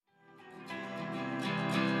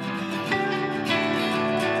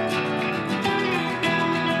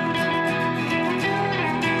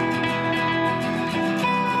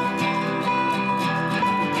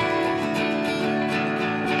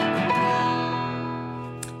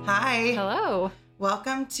Hi. Hello.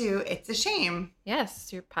 Welcome to It's a Shame.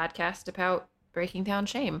 Yes, your podcast about breaking down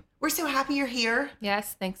shame. We're so happy you're here.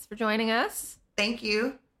 Yes, thanks for joining us. Thank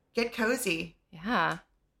you. Get cozy. Yeah,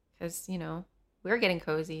 because, we're getting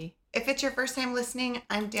cozy. If it's your first time listening,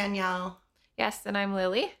 I'm Danielle. Yes, and I'm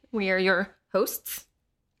Lily. We are your hosts.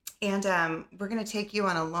 And we're going to take you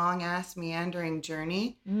on a long-ass meandering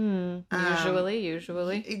journey. Usually.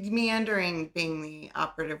 Meandering being the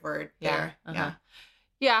operative word there. Yeah.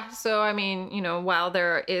 Yeah, so, while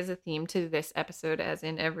there is a theme to this episode, as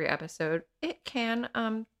in every episode, it can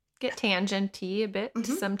get tangenty a bit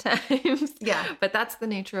sometimes. Yeah. But that's the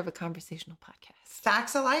nature of a conversational podcast.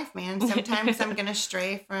 Facts of life, man. Sometimes I'm going to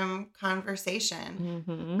stray from conversation.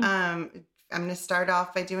 I'm going to start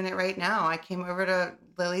off by doing it right now. I came over to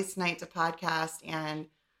Lily's tonight to podcast, and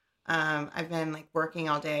I've been working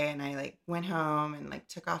all day, and I went home and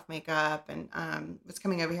took off makeup and was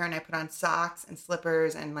coming over here, and I put on socks and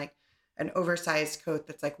slippers and an oversized coat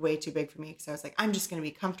that's way too big for me, because I was I'm just going to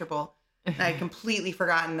be comfortable. And I had completely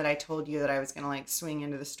forgotten that I told you that I was going to swing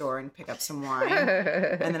into the store and pick up some wine.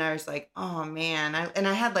 And then I was oh man.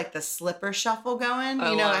 I had the slipper shuffle going.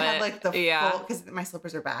 I had the full, because my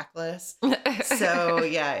slippers are backless. So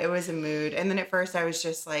yeah, it was a mood. And then at first I was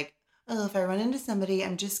just oh, if I run into somebody,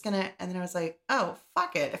 I'm just going to, and then I was oh,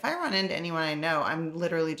 fuck it. If I run into anyone I know, I'm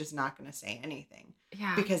literally just not going to say anything.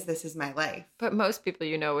 Yeah. Because this is my life. But most people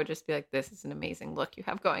would just be this is an amazing look you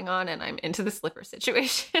have going on, and I'm into the slipper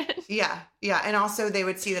situation. Yeah. And also they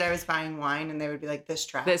would see that I was buying wine, and they would be this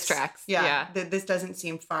tracks. This tracks. Yeah. This doesn't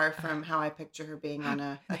seem far from how I picture her being on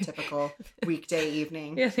a typical weekday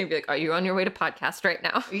evening. Yeah, they'd be are you on your way to podcast right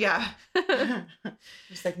now? Yeah.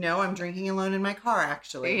 Just no, I'm drinking alone in my car,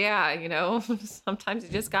 actually. Yeah, sometimes you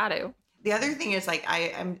just got to. The other thing is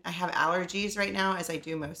I have allergies right now, as I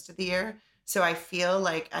do most of the year. So I feel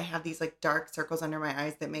I have these dark circles under my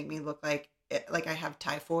eyes that make me look like I have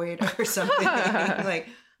typhoid or something.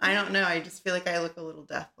 I don't know. I just feel I look a little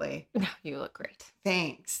deathly. No, you look great.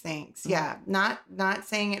 Thanks. Yeah. Not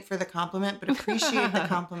saying it for the compliment, but appreciate the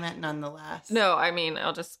compliment nonetheless. No,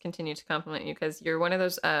 I'll just continue to compliment you, because you're one of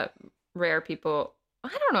those rare people. I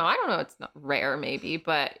don't know. It's not rare maybe,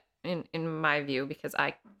 but in my view, because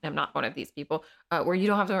I am not one of these people, where you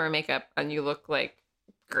don't have to wear makeup and you look great.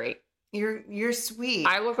 You're sweet.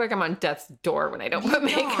 I look like I'm on death's door when I don't put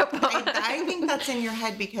makeup on. I think that's in your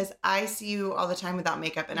head, because I see you all the time without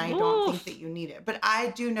makeup, and I don't think that you need it. But I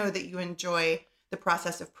do know that you enjoy the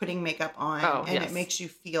process of putting makeup on, and it makes you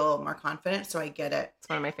feel more confident. So I get it. It's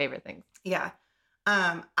one of my favorite things. Yeah.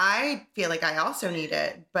 I feel I also need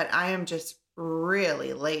it, but I am just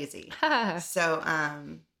really lazy. So,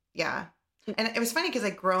 yeah. And it was funny,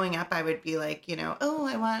 because growing up, I would be oh,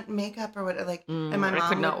 I want makeup or what, and my mom I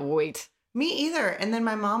could not wait. Me either. And then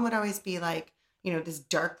my mom would always be this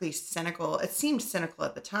darkly cynical. It seemed cynical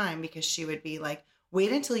at the time, because she would be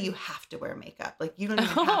wait until you have to wear makeup. You don't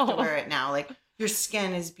even have to wear it now. Your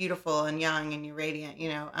skin is beautiful and young and you're radiant,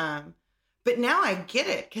 But now I get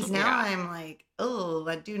it, because now I'm oh,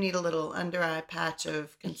 I do need a little under eye patch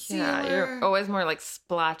of concealer. Yeah, you're always more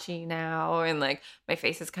splotchy now, and my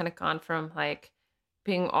face has kind of gone from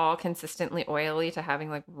being all consistently oily to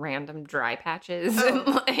having random dry patches.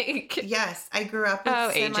 Oh. And yes, I grew up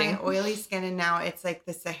with semi-oily skin, and now it's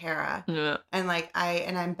the Sahara. Yeah. And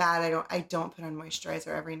I'm bad. I don't put on moisturizer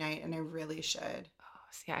every night, and I really should.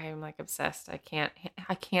 See, I am obsessed. I can't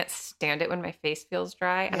stand it when my face feels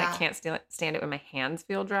dry, and I can't stand it when my hands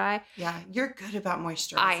feel dry. Yeah, you're good about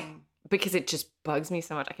moisturizing. Because it just bugs me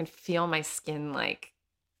so much. I can feel my skin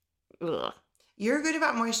ugh. You're good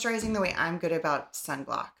about moisturizing the way I'm good about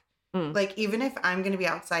sunblock. Even if I'm going to be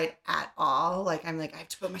outside at all, I'm I have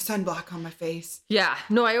to put my sunblock on my face. Yeah.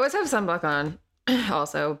 No, I always have sunblock on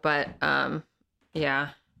also, but yeah.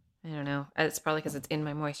 I don't know. It's probably because it's in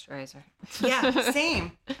my moisturizer. Yeah,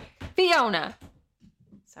 same. Fiona.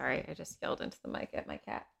 Sorry, I just yelled into the mic at my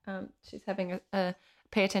cat. She's having a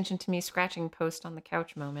pay attention to me scratching post on the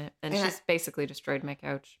couch moment, and she's basically destroyed my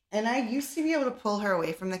couch. And I used to be able to pull her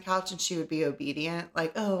away from the couch, and she would be obedient. I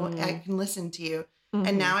can listen to you. Mm-hmm.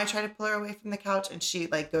 And now I try to pull her away from the couch, and she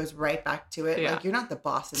goes right back to it. Yeah. You're not the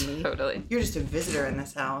boss of me. Totally. You're just a visitor in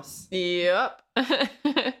this house. Yep.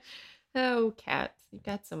 Oh, cats. You've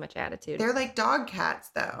got so much attitude. They're dog cats,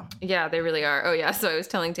 though. Yeah, they really are. Oh, yeah. So I was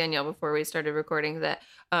telling Danielle before we started recording that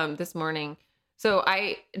this morning. So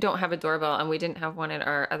I don't have a doorbell, and we didn't have one at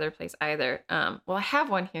our other place either. Well, I have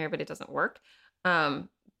one here, but it doesn't work.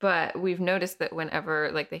 But we've noticed that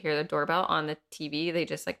whenever they hear the doorbell on the TV, they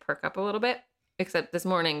just perk up a little bit. except this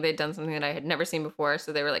morning they'd done something that I had never seen before.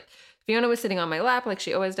 So they were like, Fiona was sitting on my lap like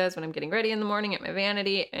she always does when I'm getting ready in the morning at my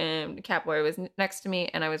vanity, and Catboy was next to me,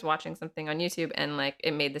 and I was watching something on YouTube, and like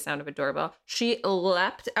it made the sound of a doorbell. She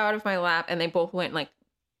leapt out of my lap, and they both went like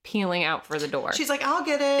peeling out for the door. She's like, I'll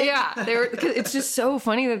get it. Yeah, it's just so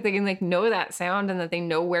funny that they can like know that sound and that they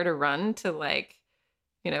know where to run to like,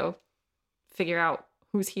 you know, figure out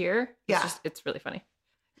who's here. It's really funny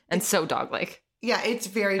and so dog-like. Yeah, it's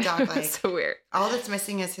very dog-like. It's so weird. All that's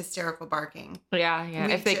missing is hysterical barking. Yeah.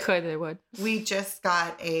 If they could, they would. We just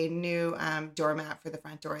got a new doormat for the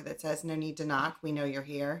front door that says, "No need to knock. We know you're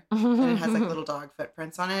here." And it has like little dog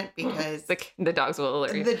footprints on it because the dogs will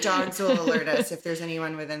alert you. The dogs will alert us if there's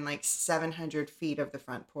anyone within like 700 feet of the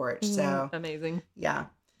front porch. So amazing. Yeah.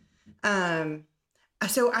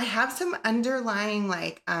 So I have some underlying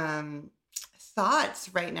like thoughts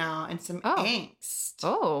right now and some angst.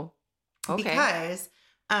 Oh. Okay. Because,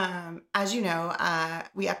 as you know,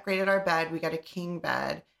 we upgraded our bed. We got a king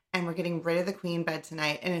bed, and we're getting rid of the queen bed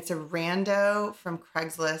tonight. And it's a rando from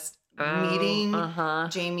Craigslist meeting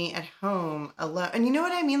Jamie at home alone. And you know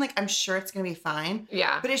what I mean? Like, I'm sure it's going to be fine.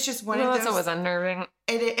 Yeah. But it's just one of those. That's always unnerving.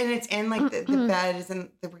 And it's in like the bed is in.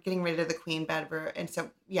 We're getting rid of the queen bed, and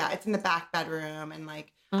so yeah, it's in the back bedroom. And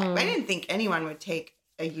like, I didn't think anyone would take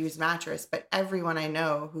a used mattress, but everyone I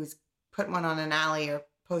know who's put one on an alley or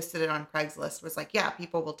posted it on Craigslist was like, yeah,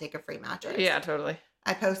 people will take a free mattress. Yeah, totally.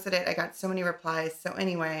 I posted it. I got so many replies. So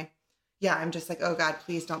anyway, yeah, I'm just like, oh God,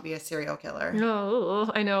 please don't be a serial killer. No,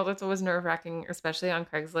 I know that's always nerve wracking, especially on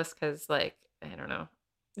Craigslist. Cause like, I don't know.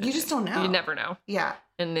 You just don't know. You never know. Yeah.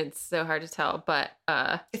 And it's so hard to tell, but,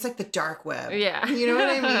 it's like the dark web. Yeah. You know what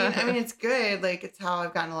I mean? I mean, it's good. Like it's how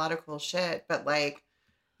I've gotten a lot of cool shit, but like,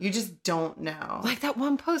 you just don't know. Like that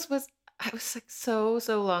one post was like so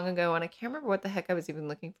long ago, and I can't remember what the heck I was even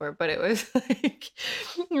looking for, but it was like,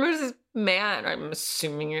 there was this man, I'm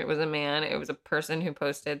assuming it was a man, it was a person who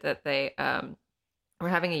posted that they were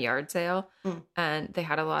having a yard sale, and they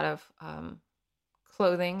had a lot of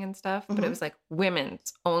clothing and stuff, but it was like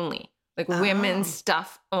women's only. Like women's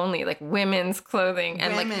stuff only, like women's clothing.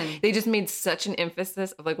 And like they just made such an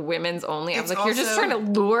emphasis of like women's only. I was like, you're just trying to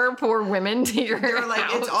lure poor women to your They're like,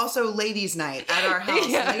 house. It's also ladies' night at our house.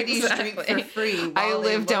 Yeah, ladies drink for free. I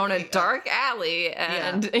live down a dark alley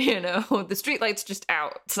and, you know, the streetlight's just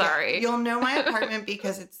out. Sorry. Yeah, you'll know my apartment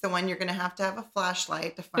because it's the one you're going to have a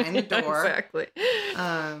flashlight to find the door. Exactly.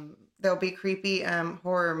 There'll be creepy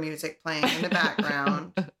horror music playing in the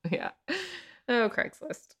background. Yeah. Oh,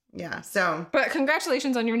 Craigslist. Yeah. So, but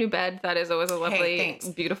congratulations on your new bed. That is always a lovely,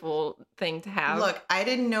 beautiful thing to have. Look, I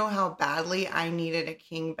didn't know how badly I needed a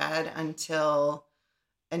king bed until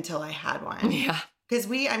I had one. Yeah. Because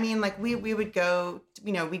we would go,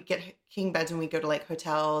 you know, we'd get king beds when we go to like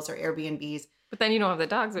hotels or Airbnbs. But then you don't have the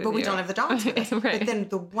dogs with you. But we don't have the dogs with us. Right. But then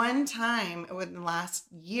the one time in the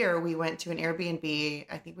last year, we went to an Airbnb.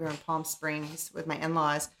 I think we were in Palm Springs with my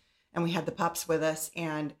in-laws, and we had the pups with us,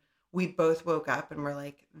 and we both woke up and were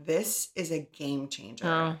like, this is a game changer.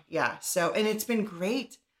 Oh. Yeah. So, and it's been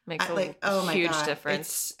great. Makes a huge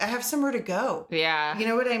difference. I have somewhere to go. Yeah. You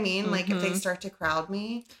know what I mean? Like if they start to crowd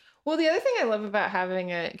me. Well, the other thing I love about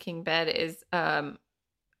having a king bed is when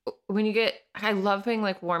I love being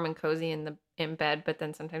like warm and cozy in bed, but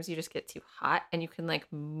then sometimes you just get too hot and you can like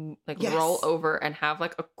roll over and have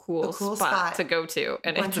like a cool spot to go to.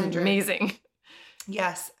 And 100. It's amazing.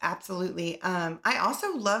 Yes, absolutely. I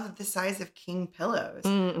also love the size of king pillows.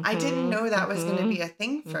 I didn't know that was going to be a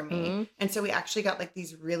thing for me. And so we actually got like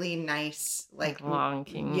these really nice, like long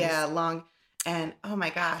kings. Yeah, long. And oh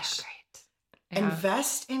my gosh. Great. Yeah.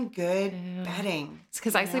 Invest in good bedding. It's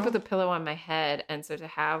because I sleep with a pillow on my head. And so to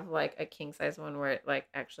have like a king size one where it like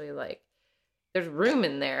actually like there's room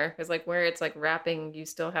in there, because like where it's like wrapping, you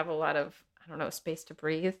still have a lot of, I don't know, space to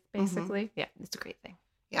breathe basically. Yeah, it's a great thing.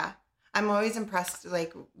 Yeah. I'm always impressed,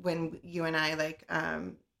 like when you and I, like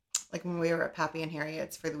when we were at Pappy and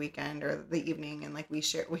Harriet's for the weekend or the evening, and like we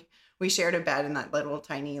shared a bed in that little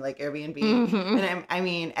tiny like Airbnb. And I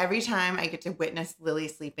mean, every time I get to witness Lily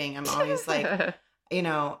sleeping, I'm always like, you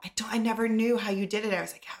know, I never knew how you did it. I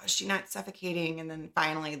was like, how is she not suffocating? And then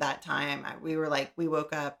finally that time we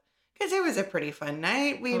woke up because it was a pretty fun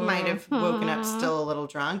night. We might have woken up still a little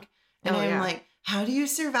drunk, and I'm like, how do you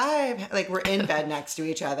survive? Like, we're in bed next to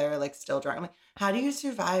each other, like, still drunk. I'm like, how do you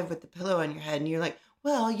survive with the pillow on your head? And you're like,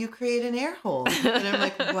 well, you create an air hole. And I'm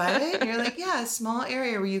like, what? And you're like, yeah, a small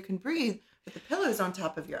area where you can breathe, but the pillow's on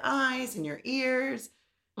top of your eyes and your ears.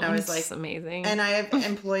 And I was like, amazing. And I have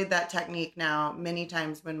employed that technique now many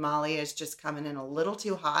times when Molly is just coming in a little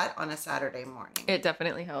too hot on a Saturday morning. It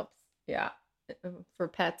definitely helps. Yeah. For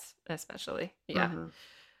pets, especially. Yeah.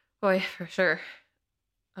 Boy, for sure.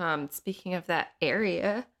 Speaking of that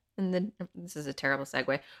area, and then this is a terrible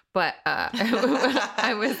segue, but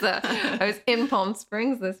I was in Palm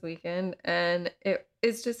Springs this weekend, and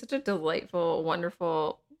it's just such a delightful,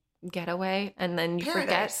 wonderful getaway. And then you forget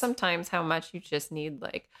Paradise. sometimes how much you just need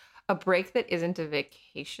like a break that isn't a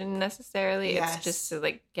vacation necessarily. Yes. It's just to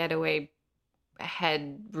like get away,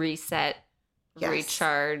 head reset, Yes.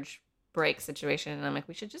 recharge, break situation. And I'm like,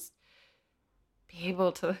 we should just be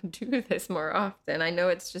able to do this more often. I know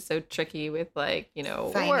it's just so tricky with like, you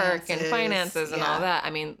know, work and finances and all that. I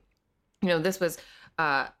mean, you know, this was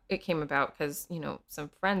it came about because, you know, some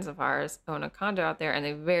friends of ours own a condo out there, and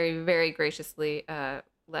they very, very graciously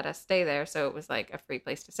let us stay there. So it was like a free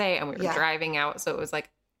place to stay, and we were driving out. So it was like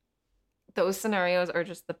those scenarios are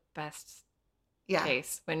just the best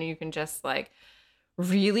case when you can just like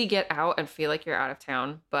really get out and feel like you're out of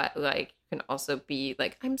town, but like you can also be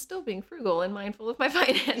like, I'm still being frugal and mindful of my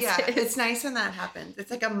finances. Yeah, it's nice when that happens. It's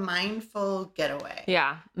like a mindful getaway.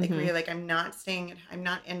 Yeah. Like where you're like, I'm not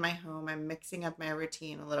in my home. I'm mixing up my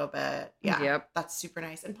routine a little bit. Yeah. Yep. That's super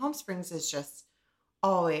nice. And Palm Springs is just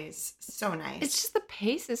always so nice. It's just the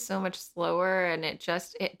pace is so much slower, and it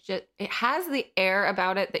has the air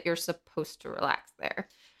about it that you're supposed to relax there.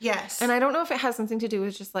 Yes. And I don't know if it has something to do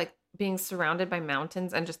with just like being surrounded by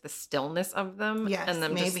mountains and just the stillness of them. Yes, and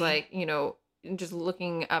them maybe. Just like, you know, just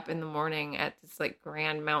looking up in the morning at this like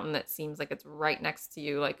grand mountain that seems like it's right next to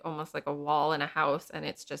you, like almost like a wall in a house. And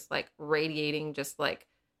it's just like radiating just like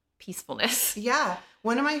peacefulness. Yeah.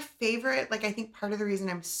 One of my favorite, like I think part of the reason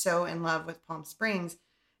I'm so in love with Palm Springs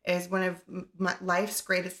is one of life's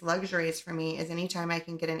greatest luxuries for me is anytime I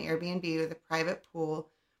can get an Airbnb with a private pool,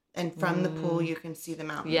 and from the pool you can see the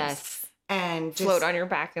mountains. Yes. And just float on your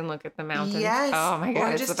back and look at the mountains. Yes. Oh my God.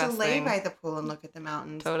 Or it's just the to best lay thing. by the pool and look at the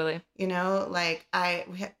mountains. Totally. You know, like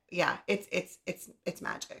it's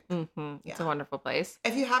magic. Mm-hmm. It's a wonderful place.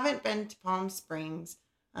 If you haven't been to Palm Springs,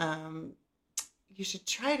 you should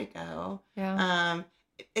try to go. Yeah.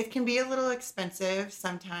 It can be a little expensive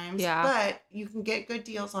sometimes, but you can get good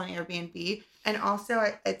deals on Airbnb. And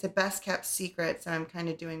also it's a best kept secret. So I'm kind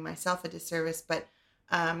of doing myself a disservice, but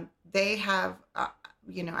they have,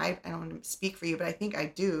 you know, I don't want to speak for you, but I think I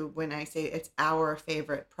do when I say it's our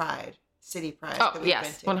favorite Pride, City Pride. Oh,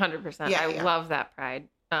 yes, 100%. Yeah, I love that Pride.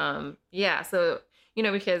 So, you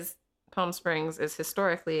know, because Palm Springs is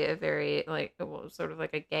historically a very, like, well, sort of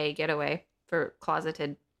like a gay getaway for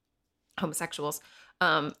closeted homosexuals.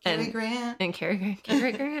 Cary Grant. And Cary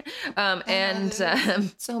Grant. And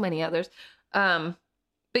so many others. But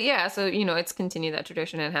yeah, so, you know, it's continued that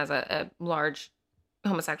tradition and has a large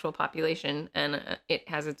homosexual population, and it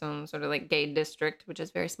has its own sort of like gay district, which is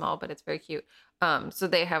very small, but it's very cute. So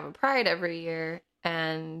they have a Pride every year,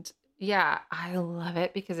 and yeah, I love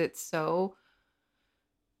it because it's so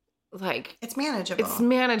like it's manageable. It's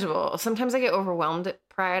manageable. Sometimes I get overwhelmed at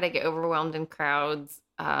Pride. I get overwhelmed in crowds.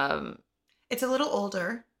 It's a little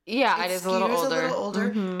older. Yeah, it is a little older.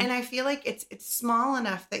 Mm-hmm. And I feel like it's small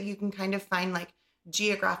enough that you can kind of find like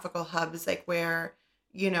geographical hubs, like where,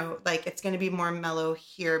 you know, like it's going to be more mellow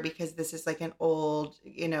here because this is like an old,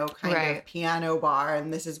 you know, kind of piano bar,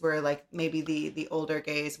 and this is where like maybe the older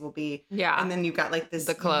gays will be. Yeah. And then you've got like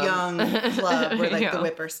this club. young club where like the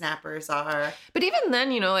whippersnappers are. But even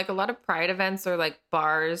then, you know, like a lot of Pride events are like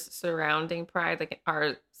bars surrounding Pride, like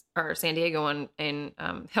our San Diego one in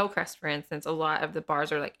Hillcrest, for instance. A lot of the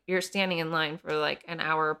bars are like you're standing in line for like an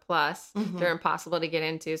hour plus. Mm-hmm. They're impossible to get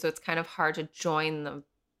into, so it's kind of hard to join the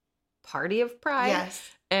party of Pride. Yes.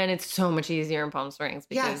 And it's so much easier in Palm Springs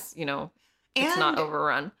because, you know, it's not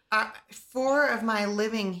overrun. 4 of my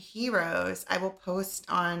living heroes, I will post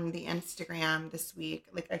on the Instagram this week.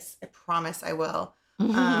 Like I promise I will.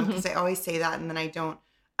 Because I always say that and then I don't.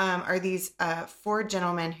 Are these 4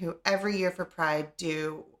 gentlemen who every year for Pride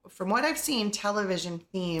do, from what I've seen, television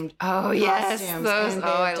themed costumes. Those.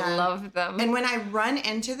 I love them. And when I run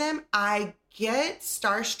into them, I get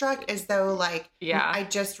starstruck as though like I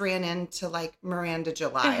just ran into like Miranda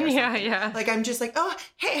July or something. Like I'm just like, oh,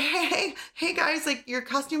 hey guys, like your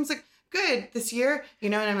costumes look good this year, you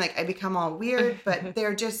know, and I'm like, I become all weird, but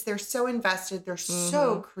they're so invested. They're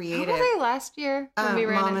so creative. How were they last year when we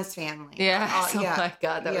ran Mama's Family. Yeah. Oh my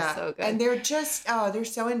God, that was so good. And they're just, they're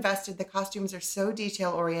so invested. The costumes are so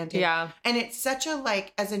detail oriented. Yeah. And it's such a,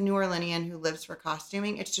 like, as a New Orleanian who lives for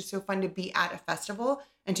costuming, it's just so fun to be at a festival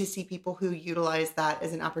and to see people who utilize that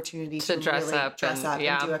as an opportunity to dress really up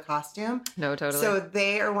and do a costume. No, totally. So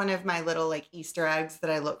they are one of my little like Easter eggs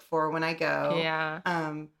that I look for when I go. Yeah.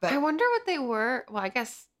 But I wonder what they were. Well, I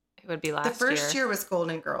guess it would be last year. The first year was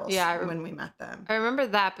Golden Girls. Yeah, when we met them. I remember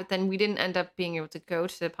that, but then we didn't end up being able to go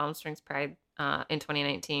to Palm Springs Pride in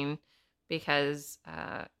 2019 because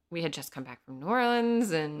we had just come back from New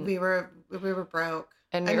Orleans and we were broke.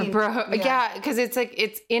 And we were broke. Yeah, because it's like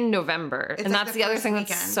it's in November. And like that's the other thing weekend,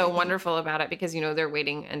 that's so wonderful about it because, they're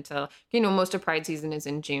waiting until, most of Pride season is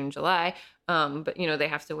in June, July. But, they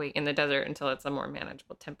have to wait in the desert until it's a more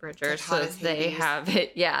manageable temperature. So they have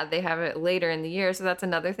it. Yeah, they have it later in the year. So that's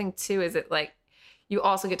another thing, too, is it like you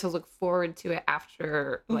also get to look forward to it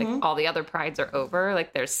after like all the other Prides are over.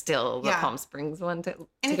 Like there's still the Palm Springs one to go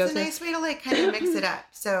And it's a nice way to like kind of mix it up.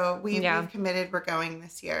 So we've committed we're going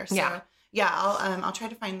this year. So yeah, I'll try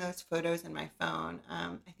to find those photos in my phone.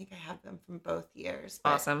 I think I have them from both years.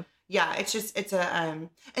 Awesome. Yeah, it's a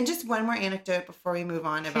and just one more anecdote before we move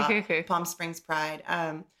on about Palm Springs Pride.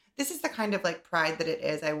 This is the kind of like pride that it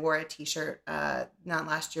is. I wore a T-shirt not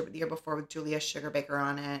last year but the year before with Julia Sugarbaker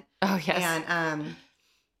on it. Oh yes. And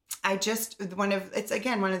it's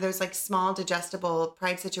again one of those like small digestible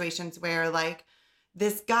pride situations where like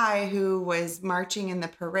this guy who was marching in the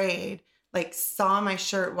parade like saw my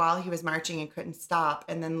shirt while he was marching and couldn't stop.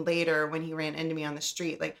 And then later when he ran into me on the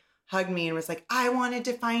street, like hugged me and was like, I wanted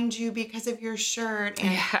to find you because of your shirt.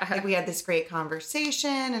 And like, we had this great conversation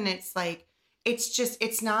and it's like,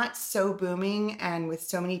 it's not so booming and with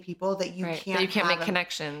so many people that you can't make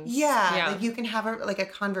connections. Yeah. Like you can have a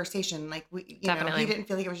conversation. Like he didn't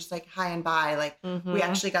feel like it was just like hi and bye. Like we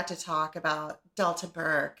actually got to talk about Delta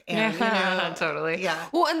Burke and totally. Yeah.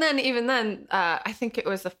 Well, and then even then, I think it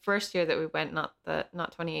was the first year that we went, not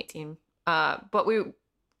 2018. But we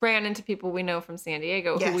ran into people we know from San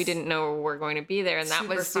Diego who we didn't know were going to be there. And that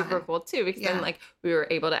was super cool too, because then like we were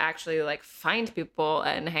able to actually like find people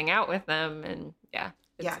and hang out with them. And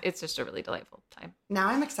it's just a really delightful time. Now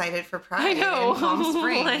I'm excited for Pride in Palm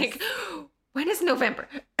Springs. Like, when is November?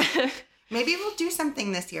 Maybe we'll do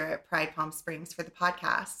something this year at Pride Palm Springs for the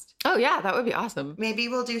podcast. Oh yeah, that would be awesome. Maybe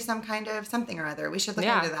we'll do some kind of something or other. We should look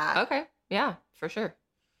into that. Okay. Yeah, for sure.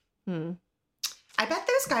 I bet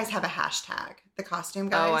those guys have a hashtag, the costume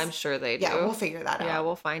guys. Oh, I'm sure they do. Yeah, we'll figure that out. Yeah,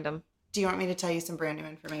 we'll find them. Do you want me to tell you some brand new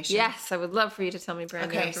information? Yes, I would love for you to tell me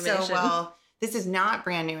brand new information. Okay, so, this is not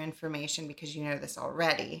brand new information because you know this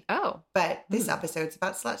already. Oh. But this episode's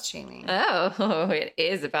about slut shaming. Oh, it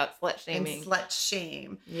is about slut shaming. And slut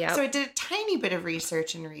shame. Yeah. So I did a tiny bit of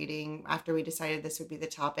research and reading after we decided this would be the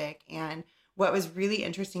topic. And what was really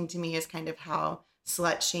interesting to me is kind of how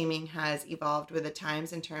slut shaming has evolved with the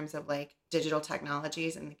times in terms of like digital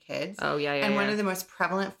technologies and the kids. Oh, yeah. And one of the most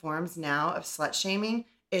prevalent forms now of slut shaming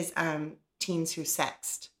is teens who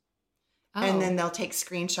sext. Oh. And then they'll take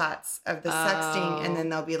screenshots of the sexting and then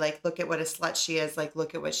they'll be like, look at what a slut she is. Like,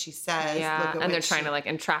 look at what she says. Yeah. And they're trying to like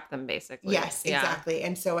entrap them basically. Yes, exactly.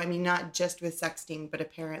 And so, I mean, not just with sexting, but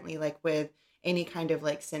apparently like with any kind of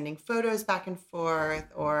like sending photos back and forth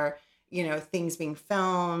or, things being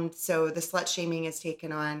filmed. So the slut shaming has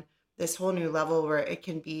taken on this whole new level where it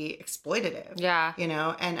can be exploitative. Yeah.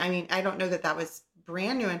 And I mean, I don't know that was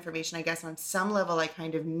brand new information. I guess on some level I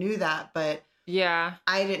kind of knew that, but yeah,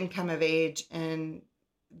 I didn't come of age in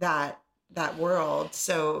that world.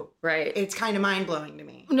 So it's kind of mind blowing to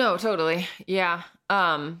me. No, totally. Yeah.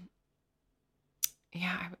 I'm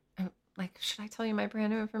like, should I tell you my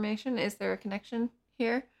brand new information? Is there a connection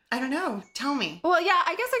here? I don't know. Tell me. Well, yeah,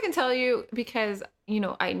 I guess I can tell you because,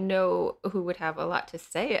 I know who would have a lot to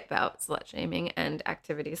say about slut shaming and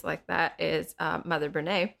activities like that is Mother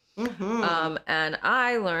Brene. Mm-hmm. And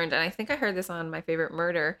I learned, and I think I heard this on My Favorite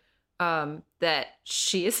Murder, that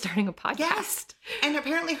she is starting a podcast. Yes. And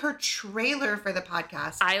apparently her trailer for the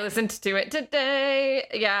podcast. I listened to it today.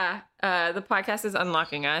 Yeah. The podcast is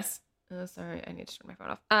Unlocking Us. Oh, sorry. I need to turn my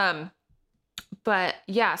phone off. But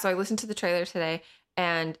yeah, so I listened to the trailer today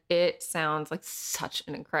and it sounds like such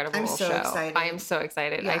an incredible show. I'm so excited. I am so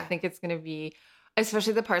excited. Yeah. I think it's going to be,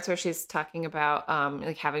 especially the parts where she's talking about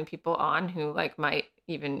like having people on who like might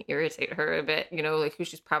even irritate her a bit, like who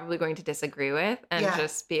she's probably going to disagree with and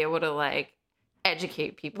just be able to like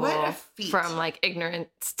educate people from like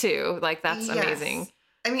ignorance too. Like that's amazing.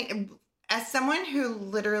 I mean, as someone who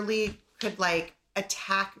literally could like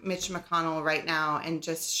attack Mitch McConnell right now and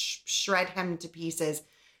just shred him to pieces,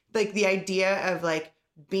 like the idea of like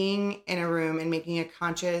being in a room and making a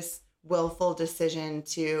conscious, willful decision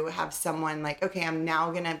to have someone like, okay, I'm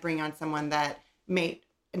now going to bring on someone that may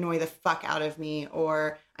annoy the fuck out of me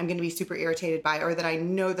or I'm going to be super irritated by, or that I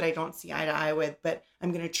know that I don't see eye to eye with, but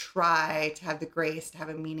I'm going to try to have the grace to have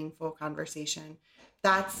a meaningful conversation.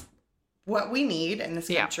 That's what we need in this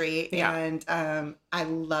country. Yeah. And I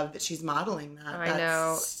love that she's modeling that. I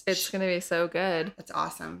know. It's going to be so good. That's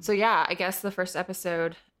awesome. So yeah, I guess the first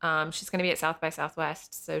episode She's going to be at South by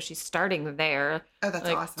Southwest, so she's starting there. Oh, that's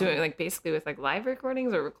like awesome. doing like basically with like live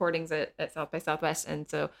recordings or recordings at South by Southwest, and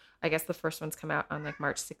so I guess the first ones come out on like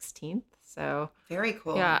March 16th. So very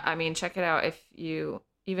cool. Yeah, I mean, check it out. If you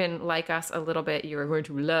even like us a little bit, you are going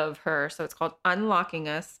to love her. So it's called Unlocking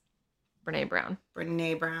Us. Brene Brown.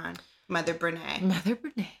 Brene Brown. Mother Brene. Mother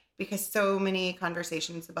Brene. Because so many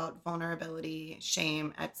conversations about vulnerability,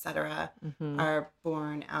 shame, etc., are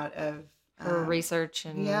born out of her research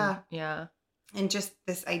and yeah, and just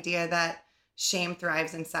this idea that shame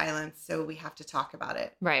thrives in silence, so we have to talk about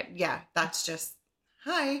it. Right. Yeah, that's just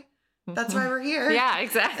hi. That's why we're here. Yeah,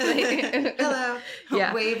 exactly. Hello.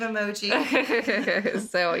 Yeah. Wave emoji.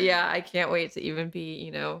 So yeah, I can't wait to even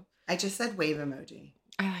be, I just said wave emoji.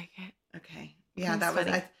 I like it. Okay. Yeah, That's that was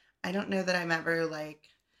funny. I don't know that I'm ever like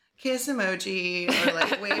kiss emoji or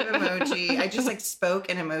like wave emoji. I just like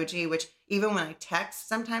spoke an emoji, which even when I text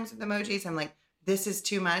sometimes with emojis, I'm like, this is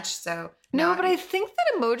too much. So no, but I think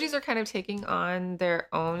that emojis are kind of taking on their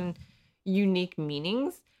own unique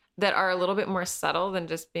meanings that are a little bit more subtle than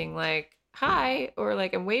just being like, hi, or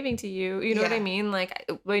like I'm waving to you. You know what I mean?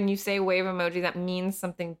 Like when you say wave emoji, that means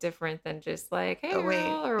something different than just like, hey,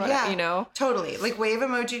 girl, or whatever, Totally. Like wave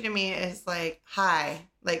emoji to me is like, hi,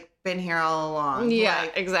 like been here all along. Yeah,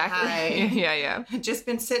 like, exactly. Hi. Yeah. Just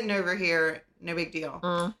been sitting over here. No big deal.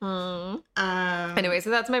 Anyway,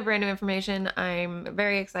 so that's my brand new information. I'm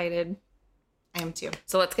very excited. I am too.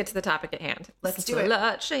 So let's get to the topic at hand. Let's do it.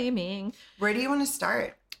 Slut shaming. Where do you want to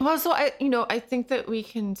start? Well, so I think that we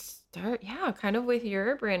can start, kind of with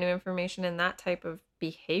your brand new information and that type of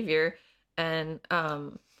behavior, and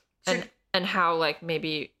and how like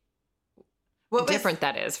maybe different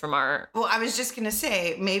that is from our. Well, I was just gonna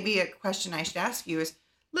say maybe a question I should ask you is,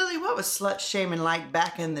 Lily, what was slut shaming like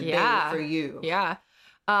back in the day for you? Yeah,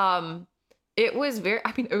 it was very.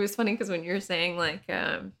 I mean, it was funny because when you were saying like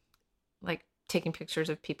taking pictures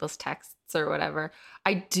of people's texts or whatever,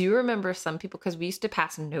 I do remember some people, because we used to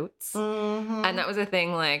pass notes, and that was a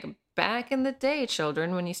thing like back in the day,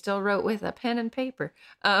 children, when you still wrote with a pen and paper.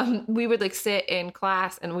 We would like sit in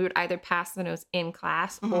class and we would either pass the notes in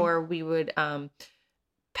class or we would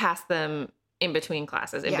pass them in between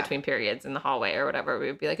classes, in between periods in the hallway or whatever. We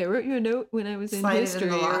would be like, I wrote you a note when I was in history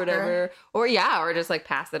or whatever, or just like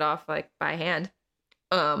pass it off like by hand.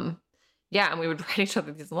 Yeah, and we would write each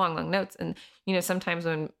other these long, long notes. And, sometimes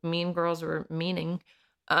when mean girls were meaning,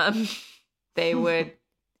 they would,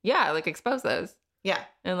 like expose those. Yeah.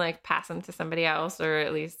 And like pass them to somebody else, or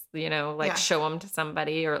at least, show them to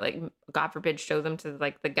somebody, or like, God forbid, show them to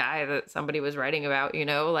like the guy that somebody was writing about,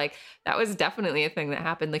 like that was definitely a thing that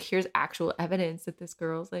happened. Like, here's actual evidence that this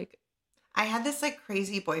girl's like. I had this like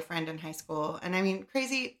crazy boyfriend in high school. And I mean,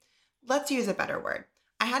 crazy, let's use a better word.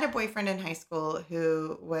 I had a boyfriend in high school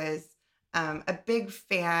who was a big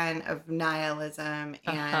fan of nihilism,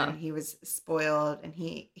 and he was spoiled, and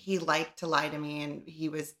he liked to lie to me, and he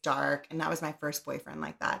was dark, and that was my first boyfriend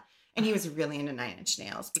like that. And he was really into Nine Inch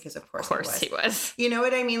Nails because of course he was. You know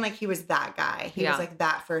what I mean? Like he was that guy. He was like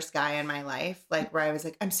that first guy in my life, like where I was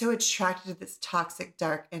like, I'm so attracted to this toxic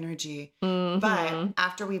dark energy. But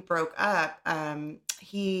after we broke up,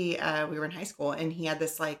 we were in high school, and he had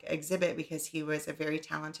this like exhibit because he was a very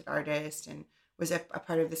talented artist and was a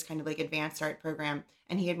part of this kind of like advanced art program,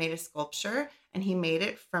 and he had made a sculpture, and he made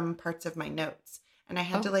it from parts of my notes, and I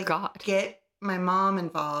had to get my mom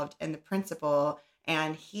involved and the principal,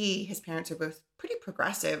 and his parents are both pretty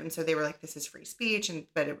progressive, and so they were like, this is free speech,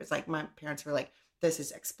 but it was like my parents were like, this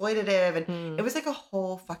is exploitative, and it was like a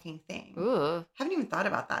whole fucking thing. Ooh. Haven't even thought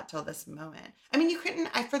about that till this moment. I mean,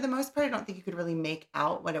 for the most part, I don't think you could really make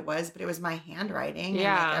out what it was, but it was my handwriting, and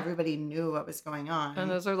like everybody knew what was going on. And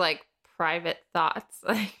those are like private thoughts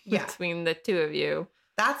between the two of you.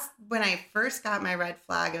 That's when I first got my red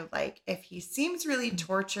flag of like, if he seems really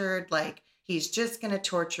tortured, like he's just going to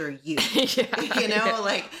torture you,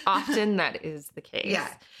 like often that is the case. Yeah.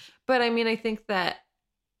 But I mean, I think that,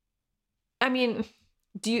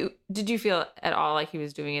 did you feel at all like he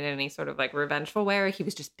was doing it in any sort of like revengeful way, or he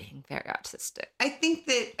was just being very artistic? I think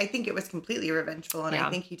it was completely revengeful, and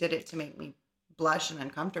I think he did it to make me blush and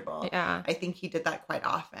uncomfortable. Yeah. I think he did that quite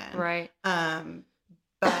often. Right.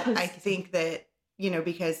 But I think that,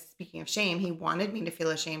 because speaking of shame, he wanted me to feel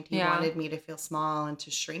ashamed. He wanted me to feel small and to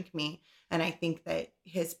shrink me. And I think that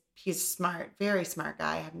he's smart, very smart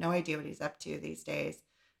guy. I have no idea what he's up to these days.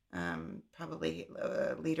 Probably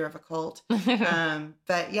a leader of a cult.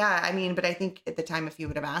 But yeah, but I think at the time, if you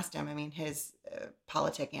would have asked him, his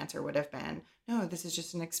politic answer would have been, no, this is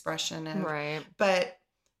just an expression of, right. But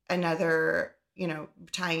another,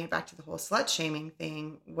 tying it back to the whole slut shaming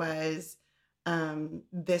thing was,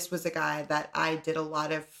 this was a guy that I did a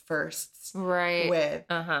lot of firsts Right. with.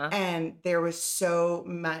 Uh-huh. And there was so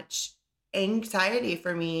much anxiety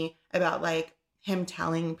for me about like him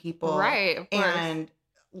telling people. Right, of course. And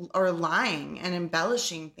or lying and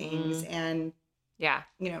embellishing things. And yeah,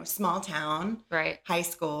 you know, small town, right, high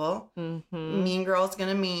school, mm-hmm. mean girl's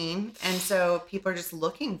gonna mean, and so people are just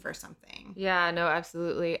looking for something. Yeah, no,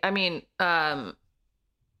 absolutely. I mean, I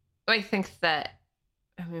think that,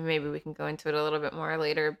 I mean, maybe we can go into it a little bit more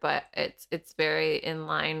later, but it's very in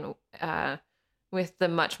line with the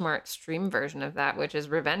much more extreme version of that, which is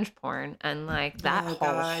revenge porn, and like that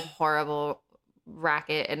horrible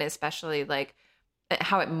racket, and especially like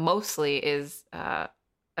how it mostly is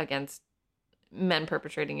against men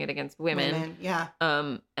perpetrating it against women. Yeah.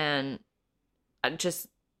 And just,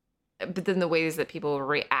 but then the ways that people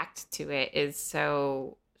react to it is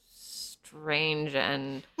so strange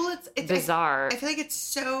and it's bizarre. I feel like it's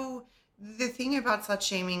so, the thing about slut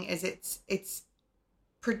shaming is it's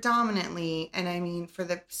predominantly, and I mean, for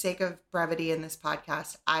the sake of brevity in this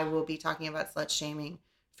podcast, I will be talking about slut shaming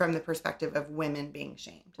from the perspective of women being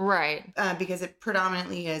shamed. Right. Because it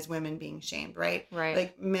predominantly is women being shamed, right? Right.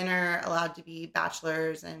 Like men are allowed to be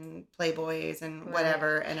bachelors and playboys and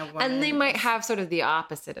whatever, and a woman. And they might have sort of the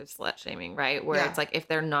opposite of slut shaming, right? Where it's like if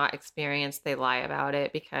they're not experienced, they lie about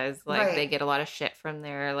it because like they get a lot of shit from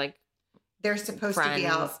their like they're supposed to be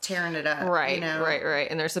out tearing it up. Right, you know? right.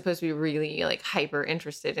 And they're supposed to be really like hyper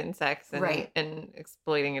interested in sex and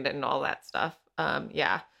exploiting it and all that stuff.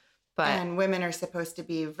 Yeah. And women are supposed to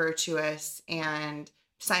be virtuous and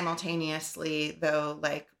simultaneously, though,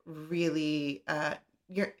 like really,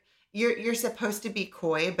 you're supposed to be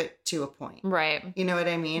coy, but to a point. Right. You know what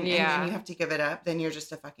I mean? Yeah. And then you have to give it up. Then you're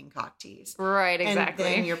just a fucking cock tease. Right, exactly.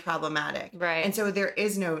 And then you're problematic. Right. And so there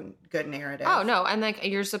is no good narrative. Oh, no. And like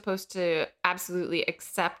you're supposed to absolutely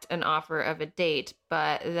accept an offer of a date.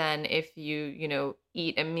 But then if you know,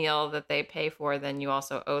 eat a meal that they pay for, then you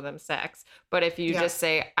also owe them sex. But if you just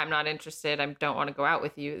say, I'm not interested, I don't want to go out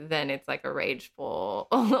with you, then it's like a rageful,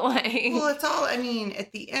 like. Well, it's all, I mean,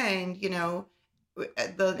 at the end, you know,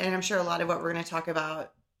 and I'm sure a lot of what we're going to talk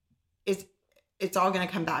about is it's all going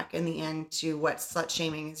to come back in the end to what slut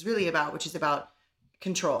shaming is really about, which is about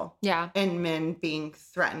control. Yeah. And men being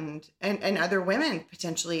threatened and other women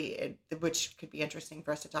potentially, which could be interesting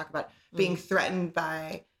for us to talk about, being threatened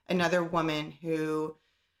by another woman who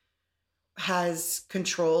has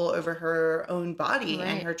control over her own body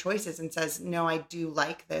and her choices and says, no, I do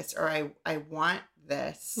like this, or I want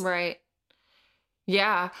this. Right.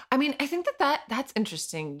 Yeah. I mean, I think that's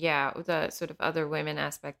interesting. Yeah. The sort of other women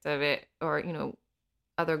aspect of it, or, you know,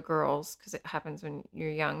 other girls, because it happens when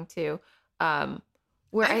you're young too.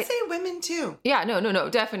 Where I'd say women too. Yeah. No,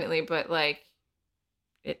 definitely. But like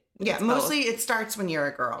mostly it starts when you're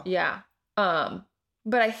a girl. Yeah.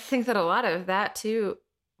 But I think that a lot of that too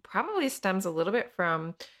probably stems a little bit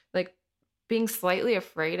from like being slightly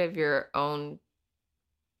afraid of your own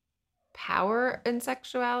power and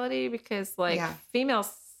sexuality, because like female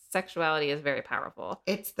sexuality is very powerful.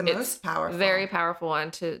 It's most powerful. Very powerful one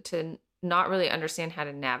to not really understand how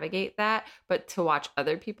to navigate that, but to watch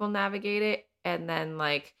other people navigate it and then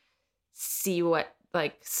like see what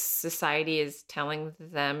like society is telling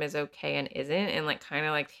them is okay and isn't, and like kind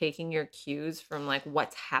of like taking your cues from like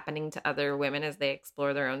what's happening to other women as they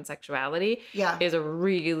explore their own sexuality is a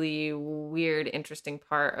really weird, interesting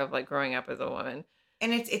part of like growing up as a woman.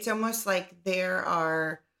 And it's almost like there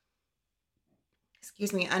are,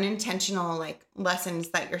 unintentional like lessons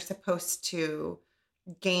that you're supposed to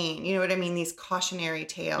gain. You know what I mean? These cautionary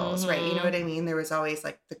tales, right? You know what I mean? There was always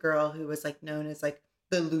like the girl who was like known as like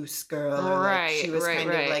the loose girl, or like she was kind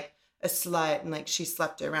of like a slut and like she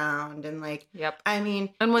slept around and like, I mean,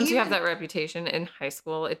 and once you have that reputation in high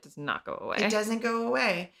school, it does not go away. It doesn't go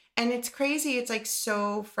away. And it's crazy. It's like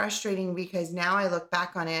so frustrating because now I look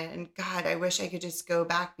back on it and God, I wish I could just go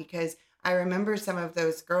back, because I remember some of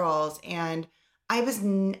those girls and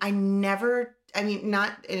I never, I mean,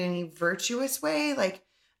 not in any virtuous way. Like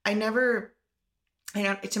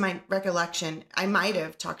to my recollection, I might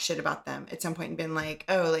have talked shit about them at some point and been like,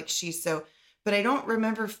 oh, like she's so, but I don't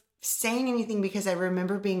remember saying anything because I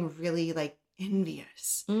remember being really like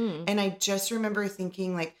envious. And I just remember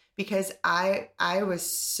thinking like, because I was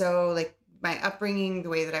so like my upbringing, the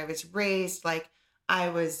way that I was raised, like I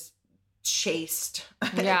was chased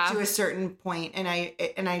to a certain point, and I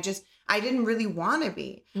didn't really want to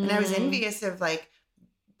be, and I was envious of like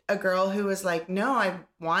a girl who was like, no, I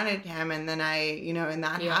wanted him, and then and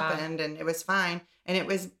that happened, and it was fine, and it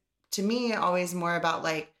was to me always more about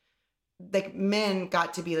like men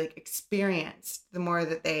got to be like experienced the more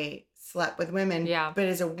that they slept with women. Yeah. But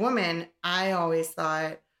as a woman, I always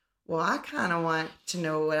thought, well, I kind of want to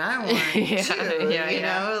know what I want too. You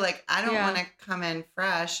know, like I don't want to come in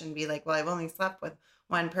fresh and be like, well, I've only slept with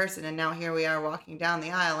one person and now here we are walking down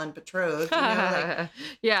the aisle and betrothed.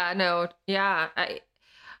 You know, like,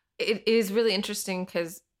 it is really interesting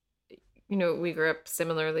because, you know, we grew up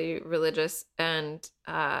similarly religious and,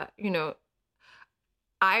 you know,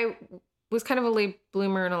 I was kind of a late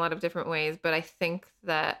bloomer in a lot of different ways, but I think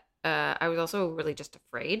that I was also really just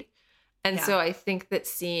afraid. And so I think that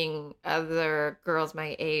seeing other girls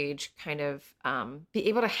my age kind of be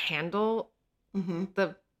able to handle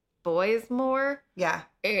the boys more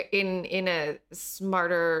in a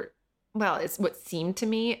smarter, well, it's what seemed to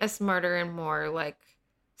me a smarter and more like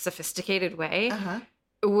sophisticated way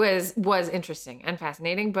was interesting and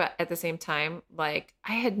fascinating. But at the same time, like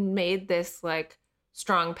I had made this like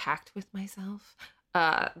strong pact with myself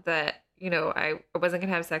that, you know, I wasn't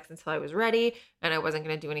gonna have sex until I was ready, and I wasn't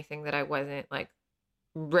gonna do anything that I wasn't like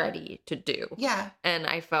ready to do. Yeah. And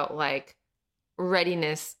I felt like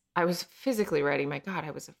readiness, I was physically ready. My God,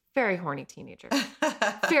 I was a very horny teenager.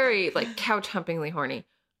 Very like couch humpingly horny.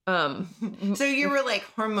 So you were like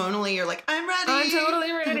hormonally, you're like, I'm ready. I'm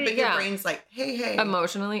totally ready. But your brain's like, hey.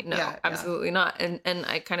 Emotionally, no, absolutely not. And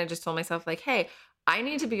I kind of just told myself like, hey, I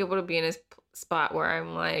need to be able to be in a spot where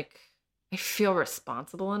I'm like, I feel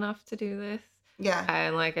responsible enough to do this. Yeah.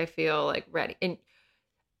 And like, I feel like ready.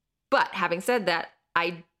 But having said that,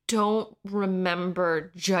 I don't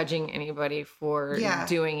remember judging anybody for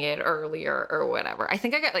doing it earlier or whatever. I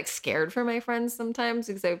think I got like scared for my friends sometimes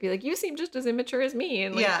because I would be like, you seem just as immature as me.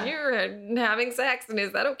 And like, you're having sex and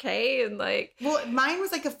is that okay? And like, well, mine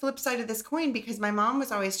was like a flip side of this coin because my mom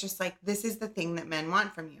was always just like, this is the thing that men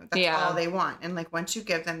want from you. That's all they want. And like, once you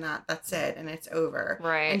give them that, that's it. And it's over.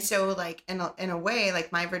 Right. And so like, in a way,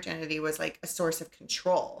 like my virginity was like a source of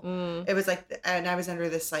control. It was like, and I was under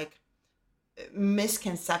this like,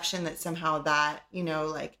 misconception that somehow that, you know,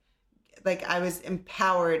 like I was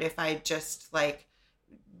empowered if I just like,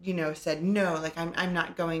 you know, said no, like I'm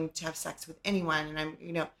not going to have sex with anyone, and I'm,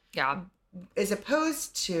 you know, as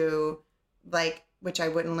opposed to like, which I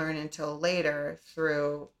wouldn't learn until later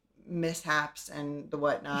through mishaps and the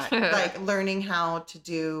whatnot, like learning how to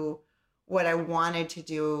do what I wanted to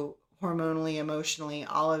do hormonally, emotionally,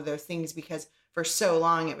 all of those things, because for so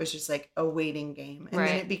long it was just like a waiting game, and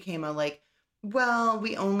then it became a like, well,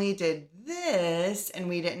 we only did this and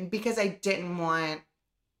we didn't, because I didn't want,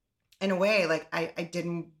 in a way, like I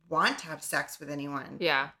didn't want to have sex with anyone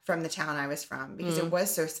from the town I was from, because it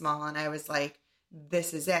was so small, and I was like,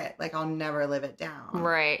 this is it. Like, I'll never live it down.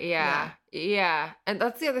 Right. Yeah. And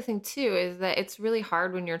that's the other thing too, is that it's really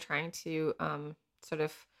hard when you're trying to sort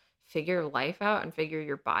of figure life out and figure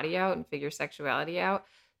your body out and figure sexuality out,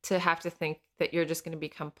 to have to think that you're just going to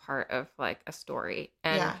become part of like a story,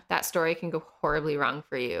 and that story can go horribly wrong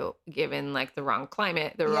for you, given like the wrong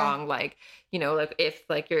climate, the wrong, like, you know, like if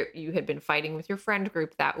like you had been fighting with your friend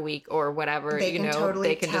group that week or whatever, you know, totally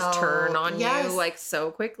they can just turn on you like so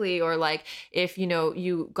quickly, or like if, you know,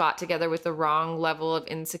 you got together with the wrong level of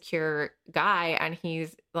insecure guy and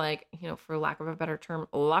he's like, you know, for lack of a better term,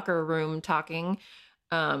 locker room talking,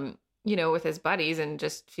 you know, with his buddies, and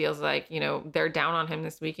just feels like, you know, they're down on him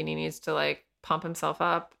this week and he needs to like pump himself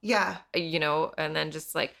up. Yeah. You know, and then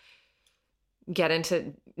just like get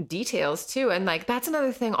into details too. And like, that's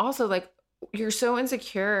another thing also, like you're so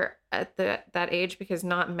insecure at that age because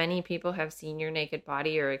not many people have seen your naked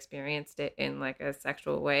body or experienced it in like a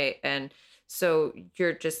sexual way. And so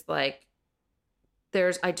you're just like,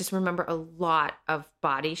 I just remember a lot of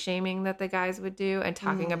body shaming that the guys would do, and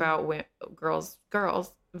talking about girls'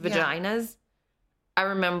 vaginas. I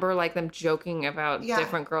remember like them joking about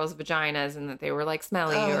different girls' vaginas, and that they were like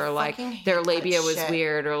smelly, or like their labia was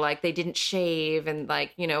weird, or like they didn't shave, and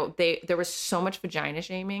like, you know, there was so much vagina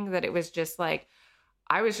shaming that it was just like,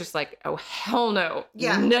 I was just like, oh hell no,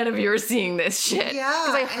 none of you are seeing this shit,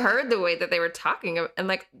 because I heard the way that they were talking, and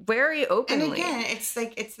like very openly. And again, it's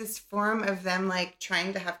like, it's this form of them like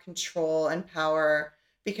trying to have control and power,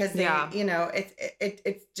 because they, you know,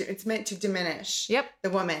 it's meant to diminish the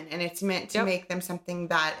woman, and it's meant to make them something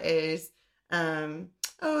that is,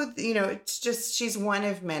 you know, it's just, she's one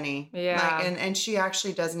of many. Like, and she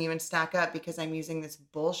actually doesn't even stack up, because I'm using this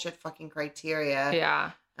bullshit fucking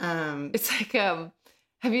criteria. It's like,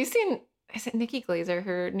 have you seen, is it Nikki Glaser,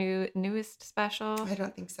 her newest special? I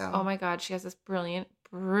don't think so. Oh my God. She has this brilliant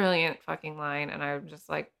fucking line. And I'm just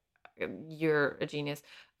like, you're a genius.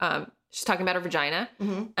 She's talking about her vagina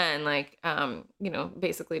and like,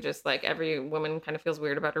 basically just like every woman kind of feels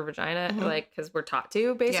weird about her vagina, like, because we're taught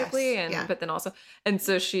to basically. But then also, and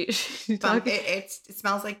so she's talking. It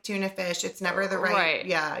smells like tuna fish. It's never the right.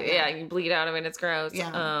 Yeah. You bleed out of it. It's gross.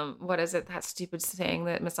 Yeah. What is it? That stupid saying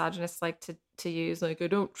that misogynists like to use, like, I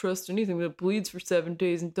don't trust anything that bleeds for 7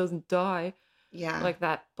 days and doesn't die. Yeah. Like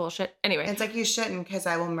that bullshit. Anyway. It's like, you shouldn't, because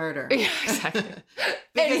I will murder. Yeah, exactly.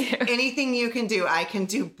 Because anything you can do, I can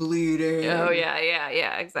do bleeding. Oh,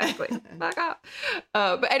 yeah, exactly. Fuck off.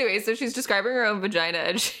 But anyway, so she's describing her own vagina,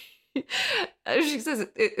 and she says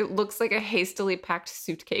it looks like a hastily packed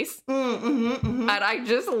suitcase. And I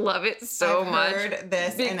just love it so much. I've heard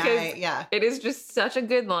this, it is just such a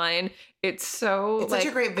good line. It's so, it's like,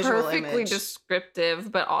 such a great visual perfectly image. Descriptive,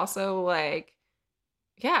 but also like,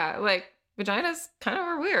 like, vaginas kind of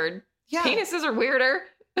are weird. Yeah. Penises are weirder.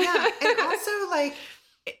 Yeah. And also, like,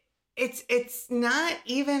 it's not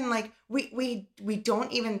even like we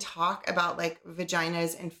don't even talk about like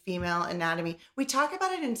vaginas and female anatomy. We talk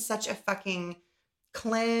about it in such a fucking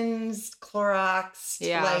cleansed, Cloroxed,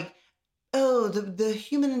 like, oh, the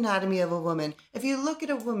human anatomy of a woman. If you look at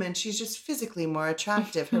a woman, she's just physically more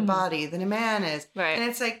attractive, her body, than a man is. Right. And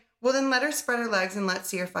it's like, well, then let her spread her legs and let's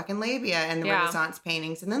see her fucking labia and the Renaissance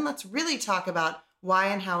paintings. And then let's really talk about why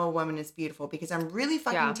and how a woman is beautiful. Because I'm really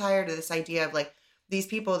fucking tired of this idea of like these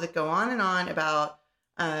people that go on and on about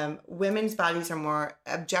women's bodies are more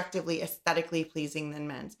objectively, aesthetically pleasing than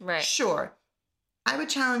men's. Right. Sure. I would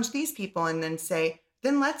challenge these people and then say,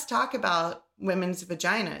 then let's talk about women's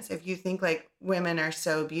vaginas. If you think like women are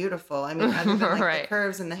so beautiful, I mean, other than like the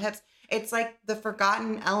curves and the hips, it's like the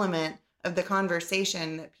forgotten element of the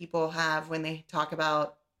conversation that people have when they talk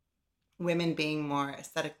about women being more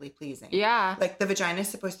aesthetically pleasing. Yeah. Like the vagina is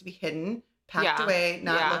supposed to be hidden, packed away,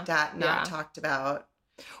 not looked at, not talked about.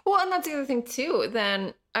 Well, and that's the other thing too.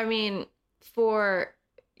 Then, I mean, for,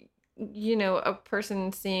 a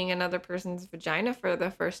person seeing another person's vagina for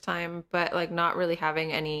the first time, but like not really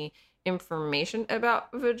having any information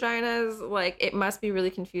about vaginas, like it must be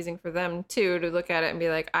really confusing for them too, to look at it and be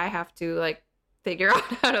like, I have to like figure out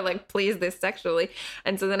how to like please this sexually.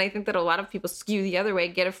 And so then I think that a lot of people skew the other way,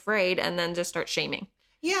 get afraid, and then just start shaming.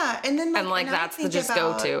 Yeah. And then that's the just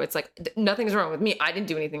go-to. It's like, nothing's wrong with me. I didn't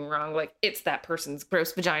do anything wrong. Like, it's that person's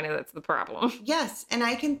gross vagina that's the problem. Yes. And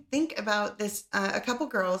I can think about this, a couple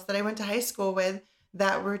girls that I went to high school with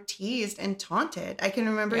that were teased and taunted. I can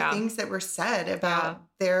remember things that were said about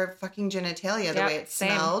their fucking genitalia, the way it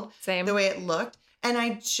smelled, the way it looked. And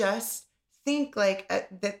I just think like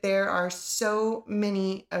that there are so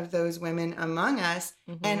many of those women among us.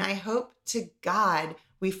 And I hope to God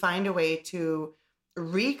we find a way to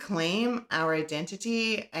reclaim our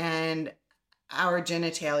identity and our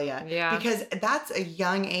genitalia. Yeah. Because that's a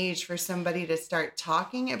young age for somebody to start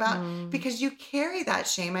talking about, because you carry that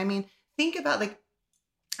shame. I mean, think about like,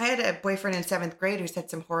 I had a boyfriend in 7th grade who said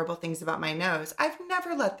some horrible things about my nose. I've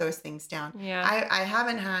never let those things down. Yeah. I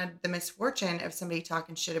haven't had the misfortune of somebody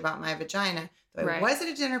talking shit about my vagina. Though I was at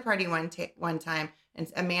a dinner party one time, and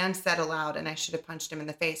a man said aloud, and I should have punched him in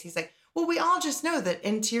the face. He's like, well, we all just know that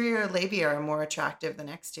interior labia are more attractive than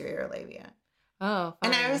exterior labia. Oh,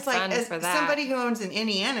 and I was like, as somebody who owns an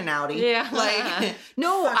innie and an outie, like,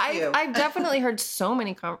 no, I've definitely heard so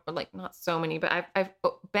many, not so many, but I've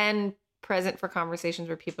been present for conversations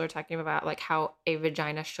where people are talking about like how a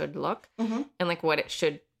vagina should look and like what it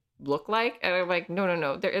should look like. And I'm like,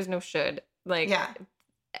 no, there is no should. Like,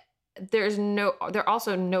 there are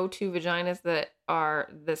also no two vaginas that are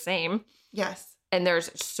the same. Yes. And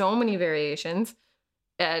there's so many variations,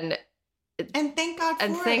 and thank God for it.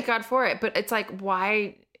 And thank God for it. But it's like,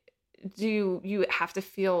 why do you have to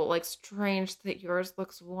feel like strange that yours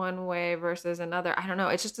looks one way versus another? I don't know.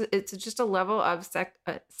 It's just a level of sex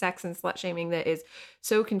and slut shaming that is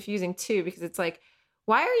so confusing too, because it's like,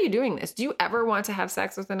 why are you doing this? Do you ever want to have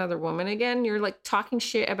sex with another woman again? You're like talking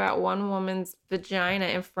shit about one woman's vagina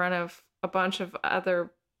in front of a bunch of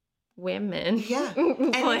other women. Yeah.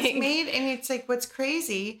 And it's like, what's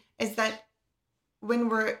crazy is that when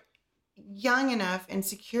we're young enough and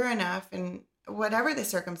secure enough and whatever the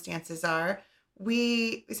circumstances are,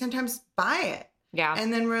 we sometimes buy it. Yeah.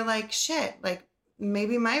 And then we're like, shit, like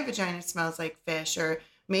maybe my vagina smells like fish, or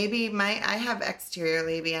maybe I have exterior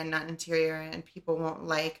labia and not interior, and people won't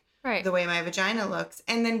like the way my vagina looks.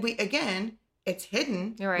 And then it's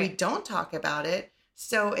hidden. We don't talk about it.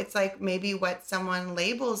 So it's like maybe what someone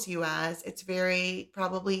labels you as, it's very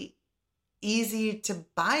probably easy to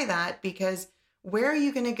buy that, because where are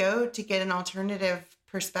you going to go to get an alternative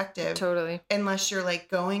perspective? Totally. Unless you're like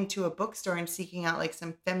going to a bookstore and seeking out like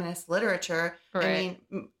some feminist literature. Right.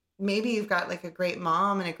 I mean, maybe you've got like a great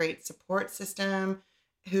mom and a great support system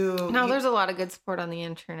who. No, there's a lot of good support on the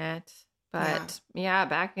internet. But yeah,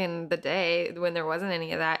 back in the day when there wasn't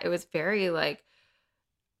any of that, it was very like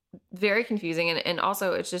very confusing. And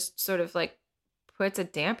also it's just sort of like puts a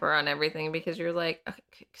damper on everything because you're like,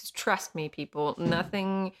 because trust me, people,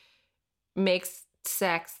 nothing makes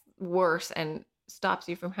sex worse and stops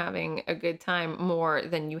you from having a good time more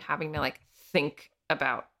than you having to like think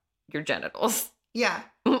about your genitals. Yeah.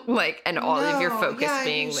 Like, and all of your focus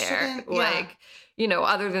being there. Like, you know,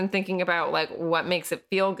 other than thinking about like what makes it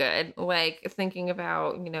feel good, like thinking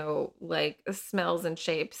about, you know, like smells and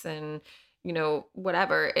shapes and, you know,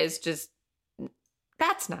 whatever is just,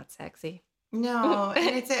 that's not sexy. No.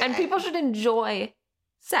 And people should enjoy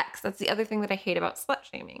sex. That's the other thing that I hate about slut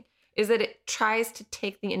shaming is that it tries to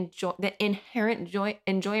take the inherent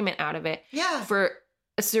enjoyment out of it for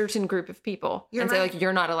a certain group of people and say like,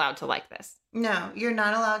 you're not allowed to like this. No, you're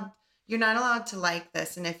not allowed. You're not allowed to like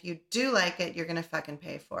this. And if you do like it, you're going to fucking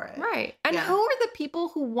pay for it. Right. And who are the people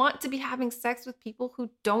who want to be having sex with people who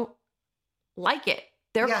don't like it?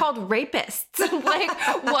 They're called rapists. Like,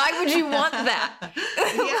 why would you want that?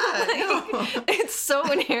 Yeah. It's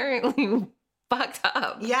so inherently fucked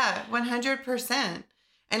up. Yeah, 100%.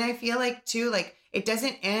 And I feel like too, like it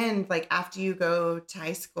doesn't end like after you go to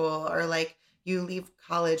high school or like you leave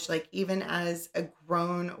college, like even as a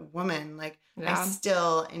grown woman, like I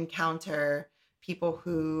still encounter people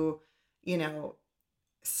who, you know,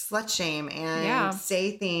 slut shame and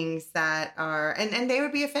say things that are, and they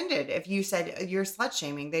would be offended if you said you're slut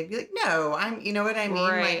shaming. They'd be like, no, you know what I mean?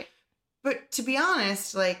 Right. Like, but to be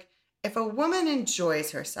honest, like if a woman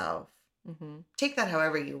enjoys herself, take that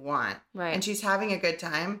however you want. Right. And she's having a good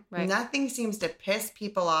time. Right. Nothing seems to piss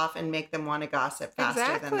people off and make them want to gossip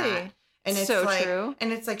faster than that. And it's so like, true.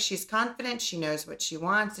 And it's like she's confident, she knows what she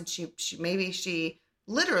wants, and she maybe she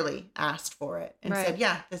literally asked for it and said,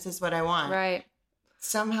 yeah, this is what I want. Right.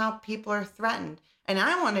 Somehow people are threatened. And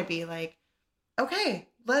I want to be like, okay,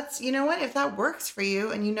 let's, you know what, if that works for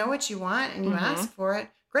you and you know what you want and you ask for it,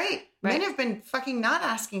 great. Right. Men have been fucking not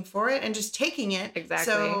asking for it and just taking it.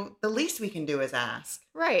 Exactly. So the least we can do is ask.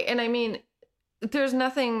 Right. And I mean, there's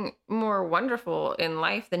nothing more wonderful in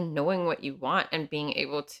life than knowing what you want and being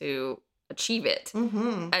able to achieve it.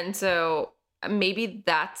 And so maybe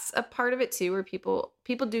that's a part of it too, where people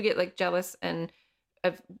do get like jealous and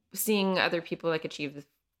of seeing other people like achieve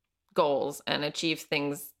goals and achieve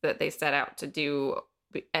things that they set out to do.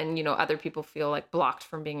 And, you know, other people feel like blocked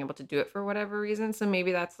from being able to do it for whatever reason. So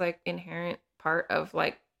maybe that's like inherent part of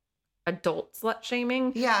like adult slut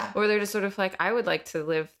shaming. Yeah. Or they're just sort of like, I would like to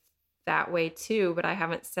live that way too, but I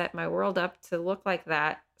haven't set my world up to look like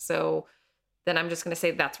that. So then I'm just going to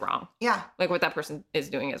say that's wrong. Yeah. Like what that person is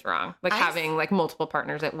doing is wrong. Like having like multiple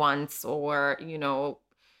partners at once or, you know,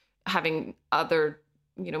 having other,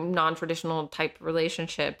 you know, non-traditional type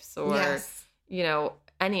relationships or, you know,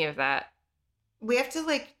 any of that. We have to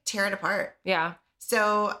like tear it apart. Yeah.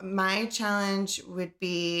 So my challenge would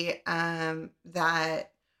be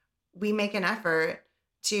that we make an effort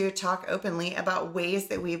to talk openly about ways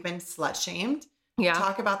that we've been slut shamed. Yeah.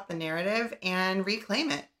 Talk about the narrative and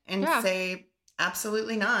reclaim it and say,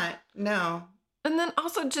 absolutely not. No. And then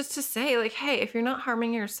also just to say like, hey, if you're not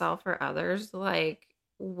harming yourself or others, like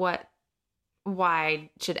why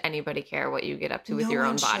should anybody care what you get up to with your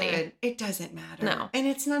own body? Should. It doesn't matter. No. And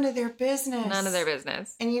it's none of their business. None of their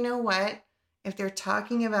business. And you know what? If they're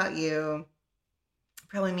talking about you, it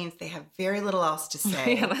probably means they have very little else to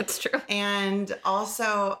say. Yeah, that's true. And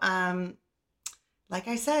also, like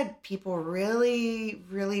I said, people really,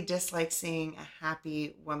 really dislike seeing a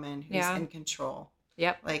happy woman who's in control.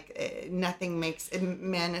 Yep. Like nothing makes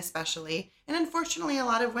men especially, and unfortunately a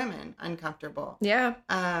lot of women uncomfortable. Yeah.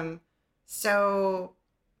 So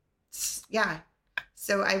yeah.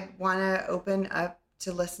 So I want to open up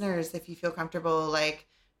to listeners if you feel comfortable like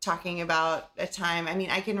talking about a time. I mean,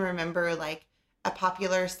 I can remember like a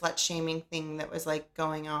popular slut shaming thing that was like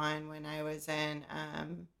going on when I was in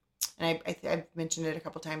and I've mentioned it a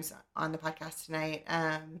couple times on the podcast tonight.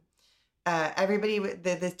 Everybody with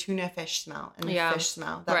the tuna fish smell and the fish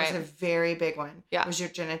smell. That was a very big one. Yeah. It was your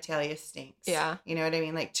genitalia stinks. Yeah. You know what I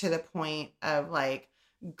mean? Like to the point of like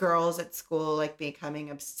girls at school like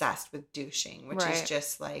becoming obsessed with douching, which is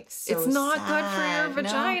just like so it's not sad. Good for your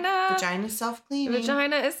vagina. No, vagina is self-cleaning.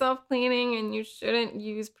 Vagina is self-cleaning and you shouldn't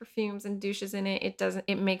use perfumes and douches in it.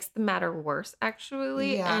 It makes the matter worse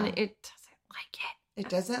actually. Yeah. And it doesn't like it. It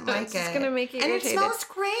doesn't like it. It's going to make it and irritated. It smells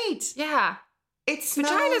great. Yeah. It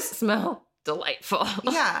smells... Vaginas smell delightful.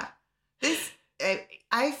 Yeah.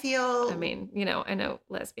 I feel... I mean, you know, I know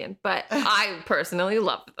lesbian, but I personally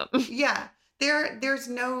love them. Yeah. there's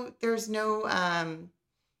no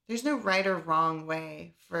right or wrong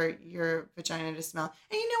way for your vagina to smell.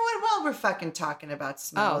 And you know what? While we're fucking talking about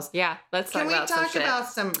smells, yeah, let's talk about Can we talk about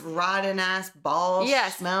some rotten ass balls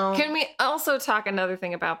smell? Can we also talk another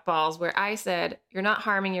thing about balls where I said you're not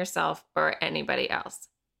harming yourself or anybody else,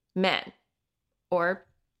 men or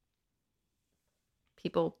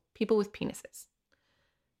people with penises.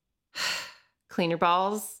 Clean your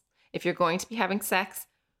balls. If you're going to be having sex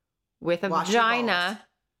with a vagina,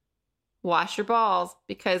 wash your balls,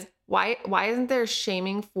 because why isn't there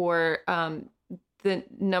shaming for the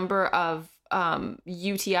number of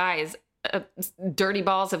UTIs dirty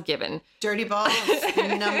balls have given? Dirty balls,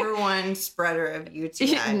 number one spreader of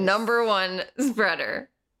UTIs. Number one spreader.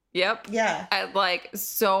 Yep. Yeah. Like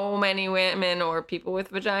so many women or people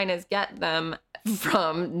with vaginas get them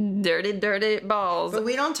from dirty balls. But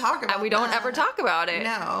we don't talk about it. And we don't ever talk about it.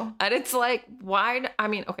 No. And it's like, why? I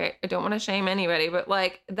mean, okay, I don't want to shame anybody, but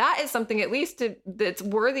like that is something at least that's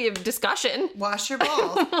worthy of discussion. Wash your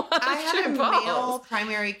balls. I had a male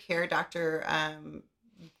primary care doctor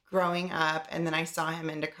growing up, and then I saw him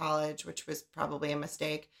into college, which was probably a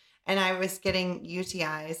mistake. And I was getting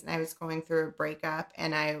UTIs, and I was going through a breakup,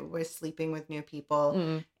 and I was sleeping with new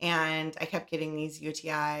people, and I kept getting these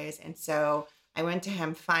UTIs. And so I went to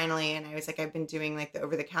him finally, and I was like, I've been doing like the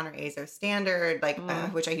over-the-counter Azo Standard, like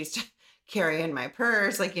which I used to carry in my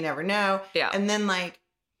purse, like you never know. Yeah. And then like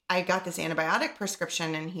I got this antibiotic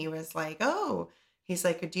prescription, and he was like, oh, he's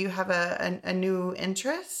like, do you have a new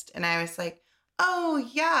interest? And I was like, oh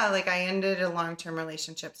yeah, like I ended a long-term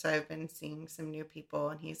relationship, so I've been seeing some new people.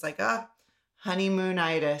 And he's like, oh,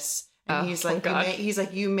 honeymoonitis. And he's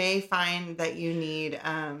like, you may find that you need,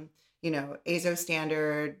 Azo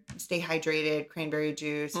Standard, stay hydrated, cranberry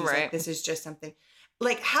juice. He's like, this is just something.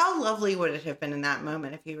 Like, how lovely would it have been in that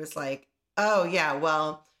moment if he was like, oh yeah,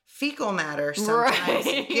 well, fecal matter sometimes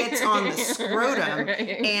gets on the scrotum,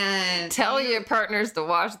 and tell your partners to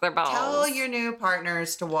wash their balls. Tell your new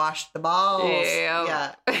partners to wash the balls.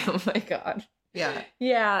 Yeah. Oh my God. Yeah.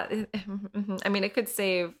 Yeah. I mean, it could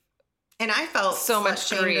save. And I felt so much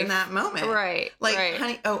shamed in that moment. Right. Like,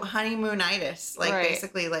 honeymoonitis. Like,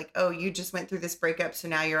 basically, like, oh, you just went through this breakup, so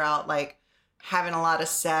now you're out, like, having a lot of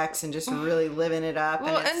sex and just really living it up.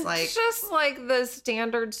 Well, and it's like just like the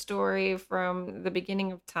standard story from the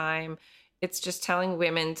beginning of time. It's just telling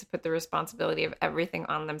women to put the responsibility of everything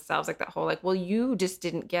on themselves. Like that whole like, well, you just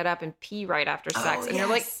didn't get up and pee right after sex. And you're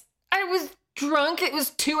like, I was drunk. It was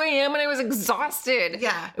 2 a.m. and I was exhausted.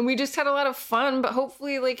 Yeah. And we just had a lot of fun, but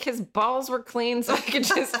hopefully like his balls were clean so I could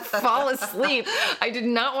just fall asleep. I did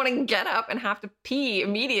not want to get up and have to pee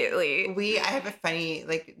immediately. I have a funny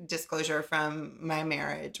like disclosure from my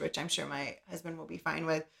marriage, which I'm sure my husband will be fine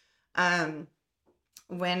with.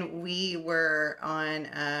 When we were on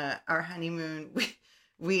our honeymoon,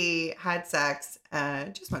 we had sex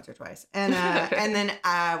just once or twice. And and then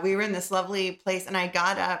we were in this lovely place, and I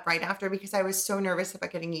got up right after because I was so nervous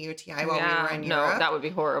about getting a UTI while we were in Europe. No, that would be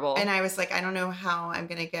horrible. And I was like, I don't know how I'm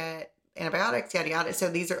going to get antibiotics, yada, yada. So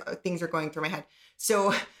these are things are going through my head.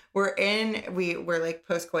 So we're like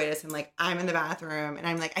post-coitus, and like I'm in the bathroom, and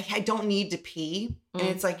I'm like, I don't need to pee. And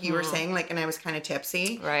it's like you were saying, like, and I was kind of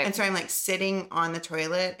tipsy. Right. And so I'm like sitting on the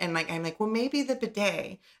toilet, and like, I'm like, well, maybe the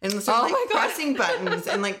bidet. And so I'm like pressing buttons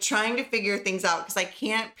and like trying to figure things out because I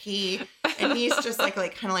can't pee. And he's just like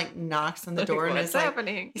kind of like knocks on the door and is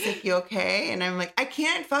happening? He's like, you okay? And I'm like, I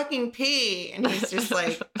can't fucking pee. And he's just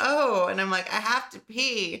like, oh. And I'm like, I have to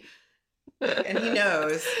pee. And he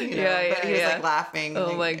knows, but he was like laughing.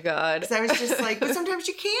 Oh my God. Because I was just like, but sometimes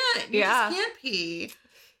you can't. You just can't pee.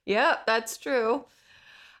 Yeah, that's true.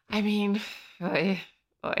 I mean,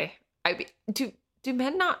 do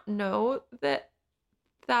men not know that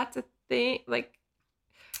that's a thing? Like,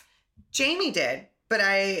 Jamie did, but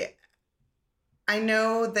I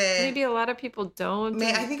know that maybe a lot of people don't.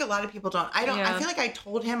 I think a lot of people don't. I feel like I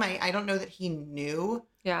told him. I don't know that he knew.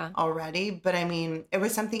 Yeah. Already, but I mean, it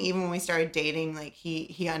was something even when we started dating, like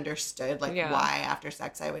he understood like why after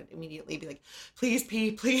sex I would immediately be like, please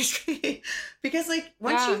pee, because like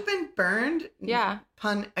once you've been burned,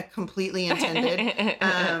 pun completely intended,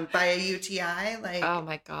 by a UTI, like oh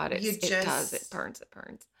my God, it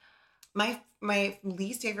burns. My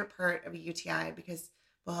least favorite part of a UTI, because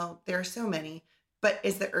well, there are so many. But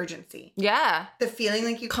is the urgency. Yeah. The feeling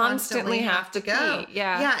like you constantly have to go. Pee.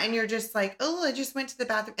 Yeah. Yeah. And you're just like, oh, I just went to the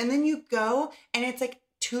bathroom. And then you go and it's like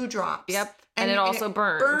 2 drops. Yep. And it also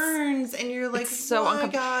burns. And you're like, it's so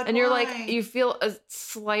God. And you're like, you feel a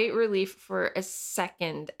slight relief for a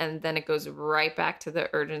second. And then it goes right back to the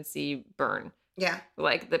urgency burn. Yeah.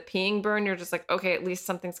 Like the peeing burn, you're just like, okay, at least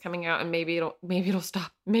something's coming out and maybe it'll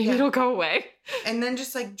stop. Maybe it'll go away. And then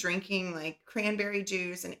just like drinking like cranberry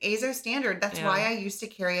juice and Azo Standard. That's why I used to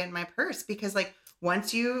carry it in my purse, because like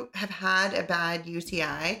once you have had a bad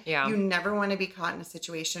UTI, you never want to be caught in a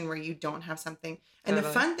situation where you don't have something. And the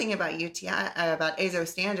fun thing about about Azo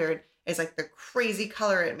Standard is like the crazy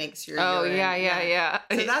color it makes your urine. Yeah.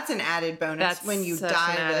 So that's an added bonus when you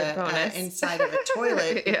dye inside of a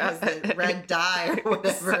toilet because the red dye or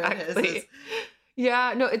whatever it is.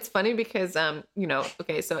 Yeah, no, it's funny because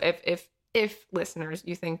okay, so if listeners,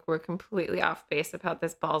 you think we're completely off base about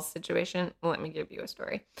this balls situation, let me give you a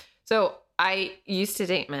story. So I used to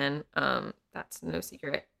date men. That's no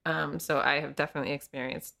secret. So I have definitely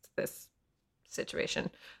experienced this situation.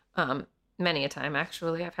 Many a time,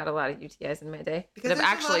 actually. I've had a lot of UTIs in my day that have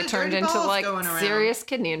actually turned into like serious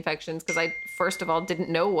kidney infections because I, first of all, didn't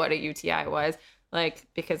know what a UTI was. Like,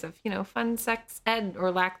 because of, fun sex ed or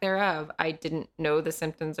lack thereof, I didn't know the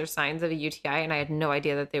symptoms or signs of a UTI, and I had no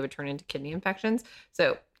idea that they would turn into kidney infections.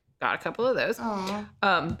 So, got a couple of those.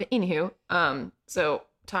 But anywho, so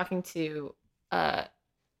talking to a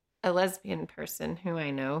lesbian person who I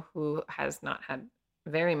know who has not had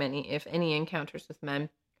very many, if any, encounters with men.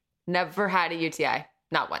 Never had a UTI.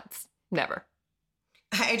 Not once. Never.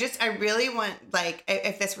 I really want, like,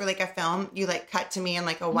 if this were like a film, you like cut to me in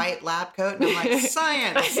like a white lab coat and I'm like,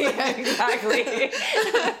 science. Yeah, exactly.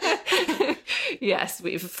 Yes,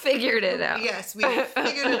 we've figured it out. Yes, we've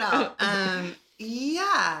figured it out.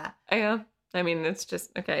 Yeah. I mean, it's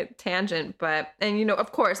just, okay, tangent, but, and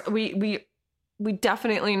of course, we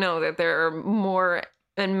definitely know that there are more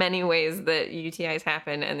in many ways that UTIs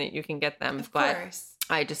happen and that you can get them. Of course.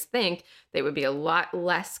 I just think they would be a lot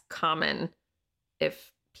less common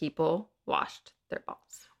if people washed their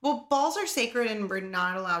balls. Well, balls are sacred and we're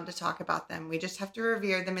not allowed to talk about them. We just have to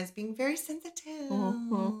revere them as being very sensitive.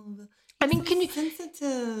 Mm-hmm. I mean, can you...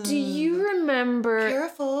 Sensitive. Do you remember...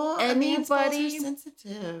 Careful. Anybody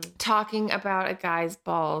sensitive. talking about a guy's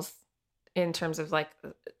balls in terms of like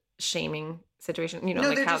shaming situation? No,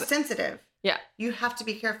 like they're just sensitive. Yeah. You have to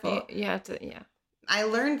be careful. You have to, yeah. I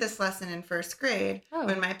learned this lesson in first grade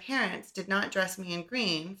when my parents did not dress me in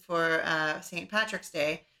green for St. Patrick's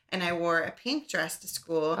Day, and I wore a pink dress to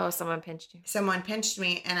school. Oh, someone pinched you. Someone pinched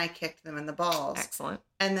me, and I kicked them in the balls. Excellent.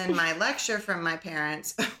 And then my lecture from my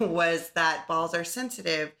parents was that balls are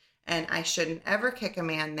sensitive, and I shouldn't ever kick a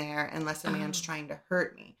man there unless a man's trying to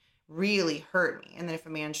hurt me, really hurt me. And then if a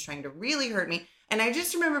man's trying to really hurt me, and I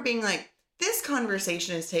just remember being like, this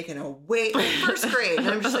conversation is taken away in first grade. And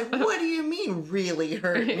I'm just like, what do you mean really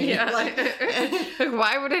hurt me? Yeah. Like,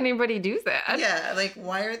 why would anybody do that? Yeah. Like,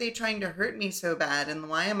 why are they trying to hurt me so bad? And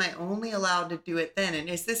why am I only allowed to do it then? And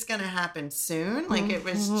is this going to happen soon? Like, it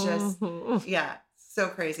was just, yeah, so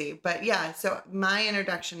crazy. But yeah, so my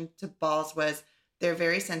introduction to balls was they're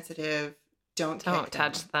very sensitive. Don't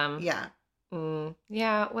touch them. Yeah.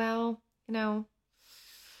 Yeah. Well,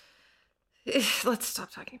 let's stop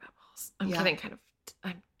talking about balls. I'm getting kind of.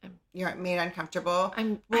 You're made uncomfortable.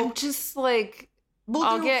 I'm just like.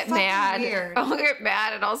 I'll get mad. Weird. I'll get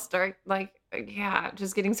mad, and I'll start like,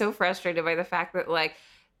 just getting so frustrated by the fact that like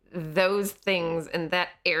those things in that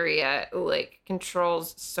area like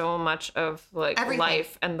controls so much of like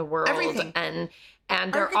life and the world. Everything.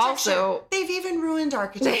 And they're also... They've even ruined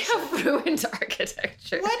architecture. They have ruined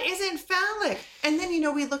architecture. What isn't phallic? And then,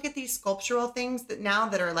 we look at these sculptural things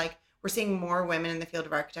that are like, we're seeing more women in the field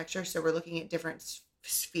of architecture. So we're looking at different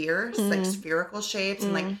spheres, like spherical shapes.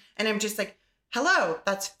 And I'm just like, hello,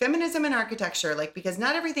 that's feminism in architecture. Like, because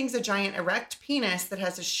not everything's a giant erect penis that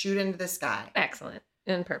has to shoot into the sky. Excellent.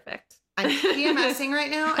 And perfect. I'm PMSing right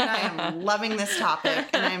now, and I am loving this topic.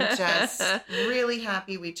 And I'm just really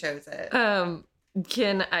happy we chose it.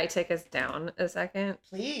 Can I take us down a second?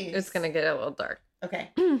 Please. It's going to get a little dark. Okay.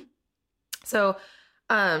 So,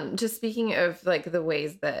 just speaking of like the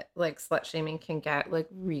ways that like slut shaming can get like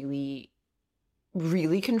really,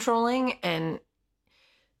 really controlling and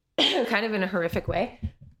kind of in a horrific way.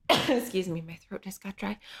 Excuse me, my throat just got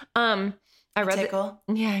dry. I read tickle.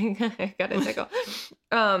 Yeah, I got a tickle.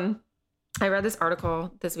 I read this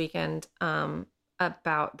article this weekend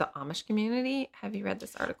about the Amish community. Have you read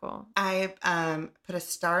this article? I put a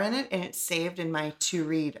star in it, and it's saved in my to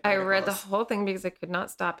read articles. I read the whole thing because I could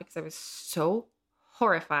not stop because I was so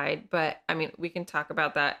horrified. But I mean, we can talk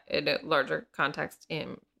about that in a larger context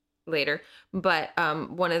later. But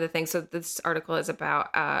one of the things, so this article is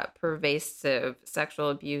about pervasive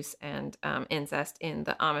sexual abuse and incest in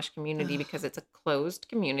the Amish community because it's a closed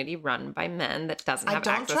community run by men that doesn't have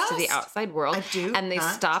access to the outside world. I do, and they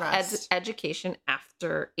stop education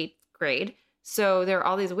after 8th grade. So there are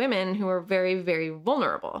all these women who are very, very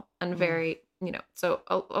vulnerable and very, so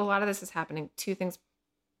a lot of this is happening. Two things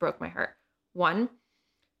broke my heart. One,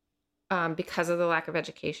 because of the lack of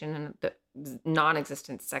education and the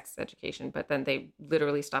non-existent sex education, but then they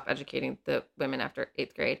literally stop educating the women after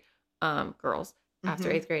 8th grade, girls after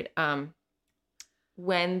 8th grade.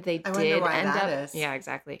 When they did end up, yeah,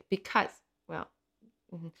 exactly. Because,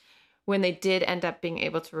 when they did end up being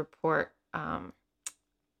able to report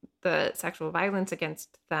the sexual violence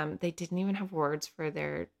against them, they didn't even have words for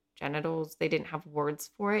their genitals. They didn't have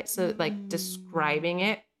words for it. So like describing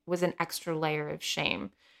it was an extra layer of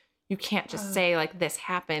shame. You can't just say like this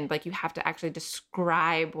happened. Like you have to actually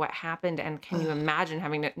describe what happened. And can you imagine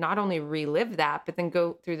having to not only relive that, but then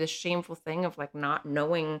go through the shameful thing of like not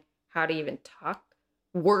knowing how to even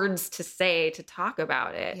words to say to talk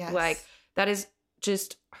about it. Yes. Like that is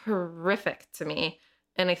just horrific to me.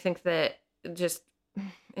 And I think that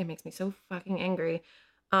it makes me so fucking angry.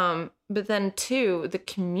 But then two, the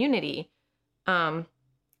community. And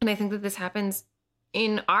I think that this happens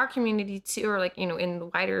in our community too, or like, in the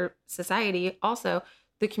wider society also,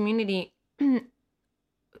 the community,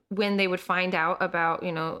 when they would find out about,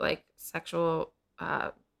 like sexual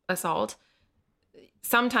assault,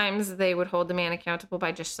 sometimes they would hold the man accountable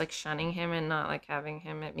by just like shunning him and not like having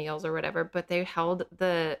him at meals or whatever, but they held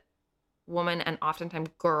the woman and oftentimes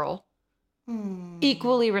girl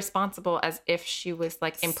equally responsible as if she was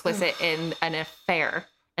like implicit in an affair,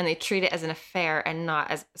 and they treat it as an affair and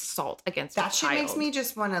not as assault against a child. That shit makes me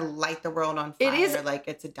just want to light the world on fire. It is like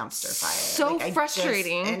it's a dumpster fire. So like,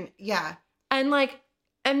 frustrating.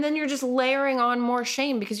 And then you're just layering on more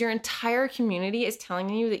shame because your entire community is telling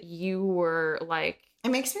you that you were like. It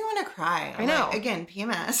makes me want to cry. I know. Like, again,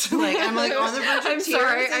 PMS. Like I'm like on the verge of tears. I'm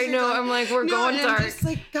sorry. I know. I'm like we're going dark. I'm just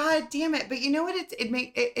like God damn it. But you know what?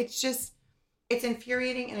 It's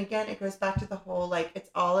infuriating. And again, it goes back to the whole, like, it's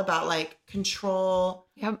all about like control,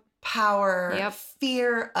 power,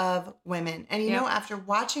 fear of women. And you know, after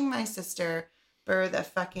watching my sister birth a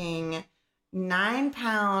fucking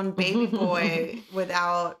 9-pound baby boy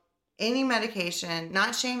without any medication,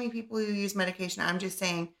 not shaming people who use medication. I'm just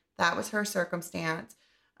saying that was her circumstance.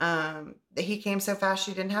 He came so fast,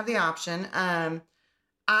 she didn't have the option.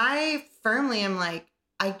 I firmly am like,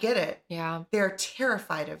 I get it. Yeah. They're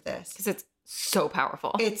terrified of this. Because it's so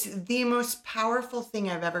powerful. It's the most powerful thing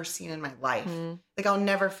I've ever seen in my life. Like, I'll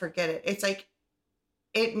never forget it. It's like,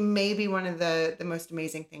 it may be one of the most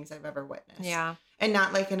amazing things I've ever witnessed. Yeah. And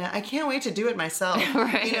not like I can't wait to do it myself.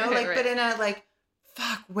 Right, right. But in a like,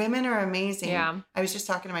 fuck, women are amazing. Yeah. I was just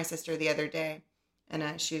talking to my sister the other day,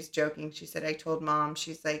 and she was joking. She said, I told Mom,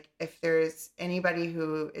 she's like, if there's anybody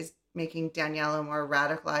who is making Danielle a more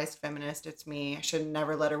radicalized feminist, it's me. I should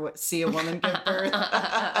never let her see a woman give birth.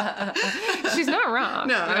 She's not wrong.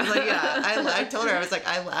 No, I was like, yeah. I told her, I was like,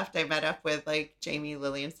 I left. I met up with like Jamie,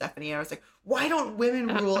 Lily, and Stephanie. I was like, why don't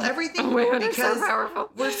women rule everything? Because so powerful.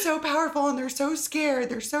 We're so powerful and they're so scared.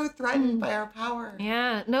 They're so threatened by our power.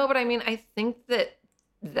 Yeah. No, but I mean, I think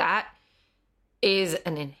that is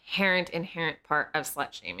an inherent part of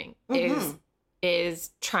slut shaming. Is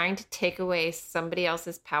trying to take away somebody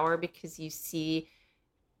else's power because you see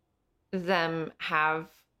them have,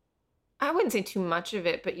 I wouldn't say too much of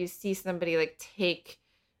it, but you see somebody like take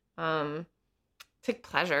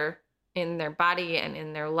pleasure in their body and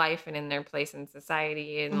in their life and in their place in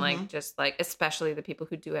society. And like, just like, especially the people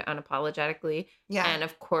who do it unapologetically. Yeah. And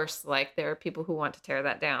of course, like there are people who want to tear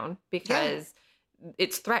that down because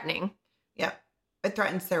it's threatening. Yeah. It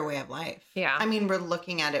threatens their way of life. Yeah. I mean, we're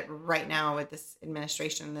looking at it right now with this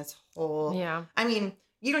administration, this whole... Yeah. I mean,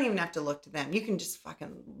 you don't even have to look to them. You can just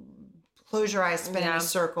fucking close your eyes, spin in a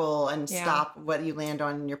circle, and stop. What you land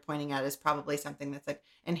on and you're pointing at is probably something that's like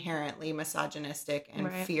inherently misogynistic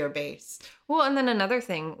and fear-based. Well, and then another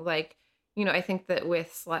thing, like, I think that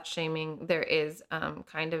with slut shaming, there is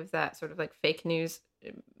kind of that sort of like fake news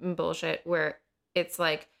bullshit where it's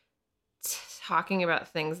like, talking about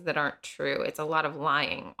things that aren't true. It's a lot of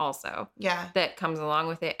lying also. Yeah. That comes along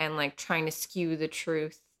with it, and like trying to skew the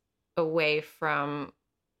truth away from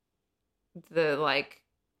the like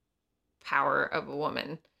power of a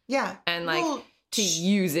woman. Yeah. And like to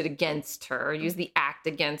use it against her, or use the act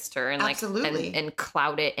against her, and like and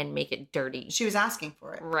cloud it and make it dirty. She was asking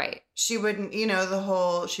for it. Right. She wouldn't, the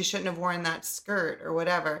whole she shouldn't have worn that skirt or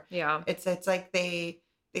whatever. Yeah. It's like they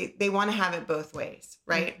want to have it both ways,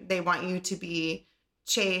 right? Mm-hmm. They want you to be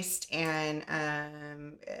chaste and,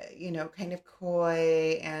 kind of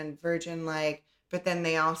coy and virgin-like, but then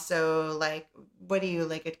they also like, what do you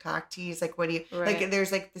like at cock tease? Like, what do you, like,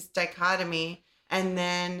 there's like this dichotomy, and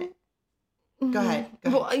then, go ahead.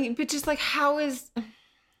 Well, but just like, how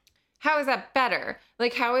how is that better?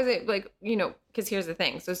 Like, how is it like, because here's the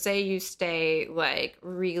thing. So say you stay like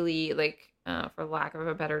really like, for lack of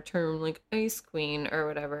a better term, like ice queen or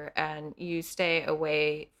whatever, and you stay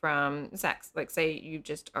away from sex. Like say you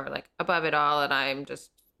just are like above it all and I'm just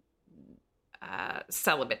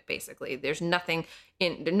celibate basically. There's nothing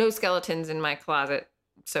no skeletons in my closet,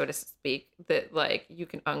 so to speak, that like you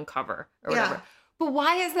can uncover or whatever. But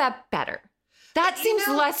why is that better? That seems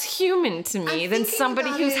less human to me than somebody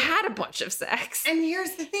who's had a bunch of sex. And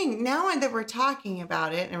here's the thing. Now that we're talking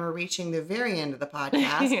about it and we're reaching the very end of the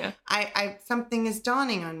podcast, I something is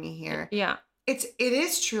dawning on me here. Yeah. It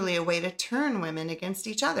is truly a way to turn women against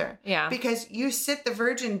each other. Yeah. Because you sit the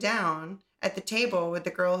virgin down at the table with the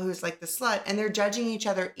girl who's like the slut, and they're judging each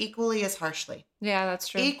other equally as harshly. Yeah, that's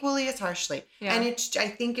true. Equally as harshly. Yeah. And I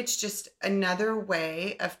think it's just another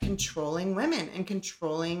way of controlling women and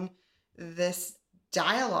controlling this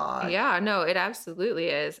dialogue. Yeah, no, it absolutely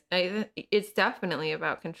is. It's definitely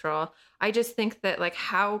about control. I just think that like,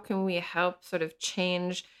 how can we help sort of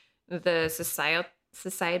change the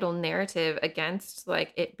societal narrative against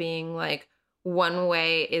like it being like one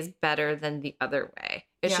way is better than the other way?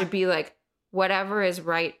 It should be like whatever is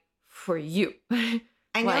right for you. I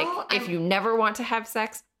know. Like if you never want to have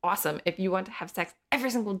sex, awesome. If you want to have sex every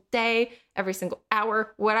single day, every single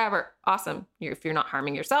hour, whatever, awesome. If you're not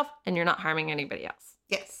harming yourself and you're not harming anybody else.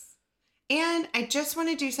 Yes. And I just want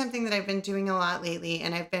to do something that I've been doing a lot lately,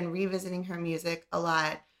 and I've been revisiting her music a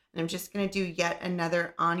lot. And I'm just going to do yet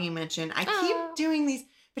another Ani mention. I keep doing these,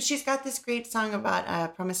 but she's got this great song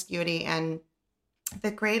about promiscuity and the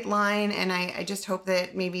great line. And I just hope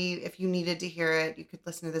that maybe if you needed to hear it, you could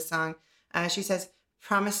listen to this song. She says,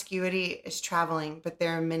 promiscuity is traveling, but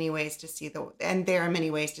there are many ways to see the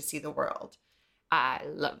world. I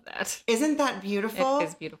love that. Isn't that beautiful? It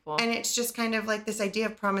is beautiful. And it's just kind of like this idea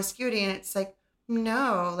of promiscuity. And it's like,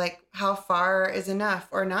 no, like how far is enough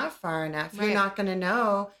or not far enough? Right. You're not going to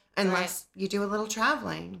know unless you do a little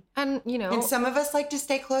traveling. And, and some of us like to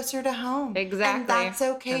stay closer to home. Exactly. And that's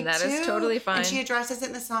okay, and that is totally fine. And she addresses it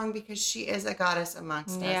in the song because she is a goddess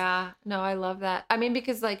amongst us. Yeah. No, I love that. I mean,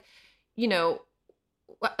 because like,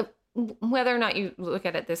 whether or not you look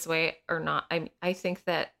at it this way or not, I think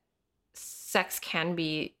that sex can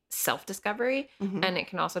be self-discovery, and it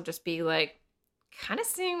can also just be like kind of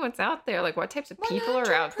seeing what's out there, like what types of people 100%.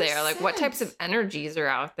 Are out there, like what types of energies are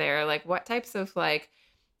out there, like what types of like,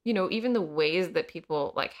 even the ways that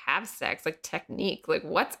people like have sex, like technique, like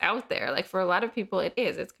what's out there. Like for a lot of people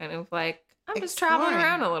it's kind of like I'm just traveling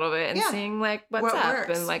around a little bit and seeing like what's up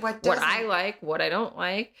works, and like what I like, what I don't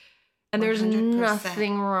like. And there's 100%.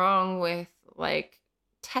 Nothing wrong with like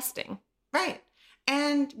testing. Right.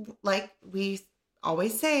 And like we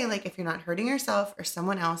always say, like if you're not hurting yourself or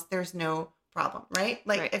someone else, there's no problem, right?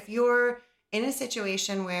 Like if you're in a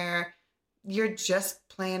situation where you're just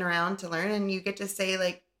playing around to learn and you get to say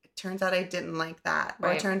like, it turns out I didn't like that.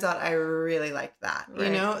 Or it turns out I really liked that.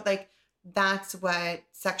 Right. Like that's what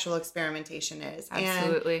sexual experimentation is.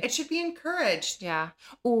 Absolutely. And it should be encouraged. Yeah.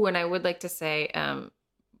 Ooh, and I would like to say,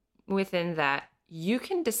 within that, you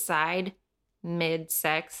can decide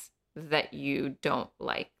mid-sex that you don't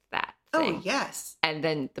like that thing. Oh, yes. And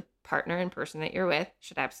then the partner and person that you're with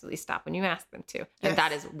should absolutely stop when you ask them to. And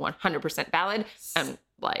that is 100% valid and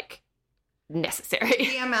like necessary.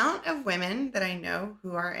 The amount of women that I know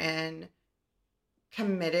who are in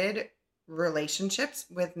committed relationships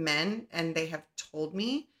with men, and they have told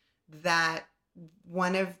me that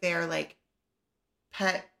one of their like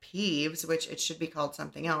pet peeves, which it should be called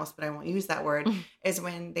something else, but I won't use that word, is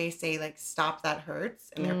when they say like, stop, that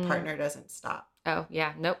hurts, and their partner doesn't stop. Oh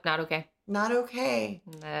yeah. Nope. Not okay. Not okay.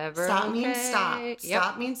 Never. Stop okay. means stop. Yep.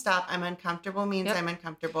 Stop means stop. I'm uncomfortable means I'm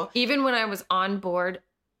uncomfortable. Even when I was on board,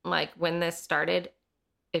 like when this started,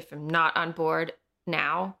 if I'm not on board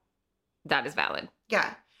now, that is valid.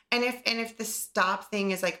 Yeah. And if the stop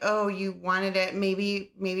thing is like, oh, you wanted it,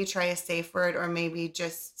 maybe try a safe word, or maybe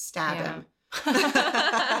just stab him.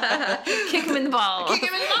 Kick him in the balls. Kick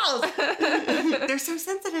him in the balls. They're so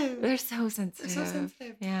sensitive. They're so sensitive.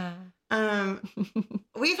 Yeah.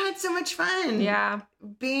 We've had so much fun. Yeah.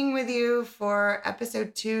 Being with you for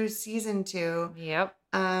episode 2, season 2. Yep.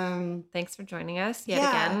 Thanks for joining us yet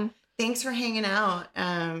again. Thanks for hanging out.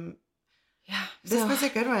 Yeah. This was a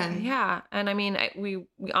good one. Yeah. And I mean, we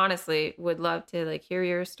honestly would love to like hear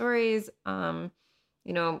your stories.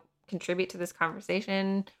 Contribute to this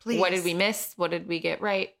conversation. Please. What did we miss? What did we get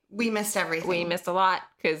right? We missed everything. We missed a lot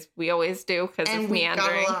because we always do because of meandering.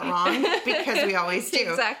 And we got a lot wrong because we always do.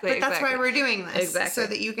 Exactly. But that's why we're doing this. Exactly. So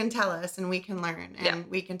that you can tell us and we can learn and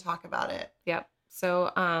we can talk about it. Yep.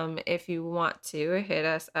 So if you want to hit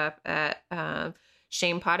us up at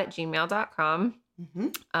shamepod@gmail.com.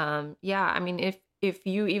 Mm-hmm. Yeah, I mean, if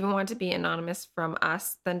you even want to be anonymous from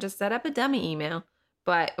us, then just set up a dummy email.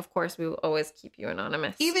 But of course, we will always keep you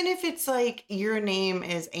anonymous. Even if it's like your name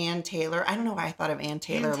is Ann Taylor. I don't know why I thought of Ann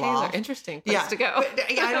Taylor Loft. Interesting place to go. But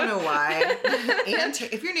I don't know why.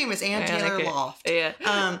 If your name is Ann Taylor Loft.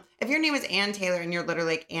 Yeah. If your name is Ann Taylor and you're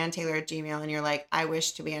literally like Ann Taylor at Gmail and you're like, I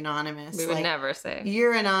wish to be anonymous. We would never say.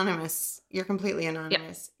 You're anonymous. You're completely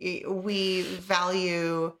anonymous. Yeah. We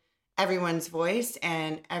value everyone's voice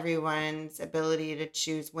and everyone's ability to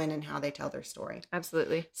choose when and how they tell their story.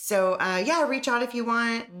 Absolutely. So, reach out if you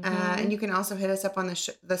want. And you can also hit us up on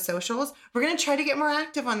the socials. We're going to try to get more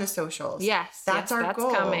active on the socials. Yes. That's our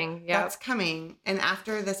goal. Coming. Yep. That's coming. And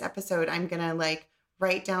after this episode, I'm going to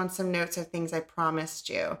write down some notes of things I promised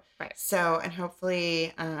you. Right. So, and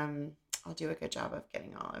hopefully, I'll do a good job of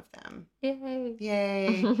getting all of them.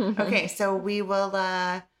 Yay. Okay. So we will,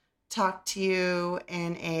 talk to you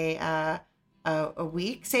in a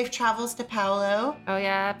week. Safe travels to Paolo. Oh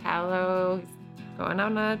yeah, Paolo going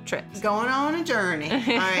on a trip. Going on a journey. All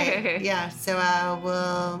right. Yeah. So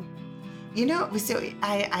we'll. So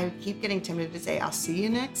I keep getting tempted to say I'll see you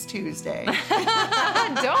next Tuesday.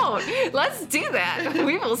 Don't. Let's do that.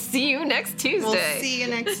 We will see you next Tuesday. We'll see you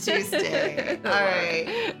next Tuesday. All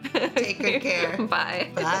right. Take good care.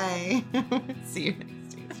 Bye. Bye. See you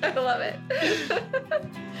next Tuesday. I love it.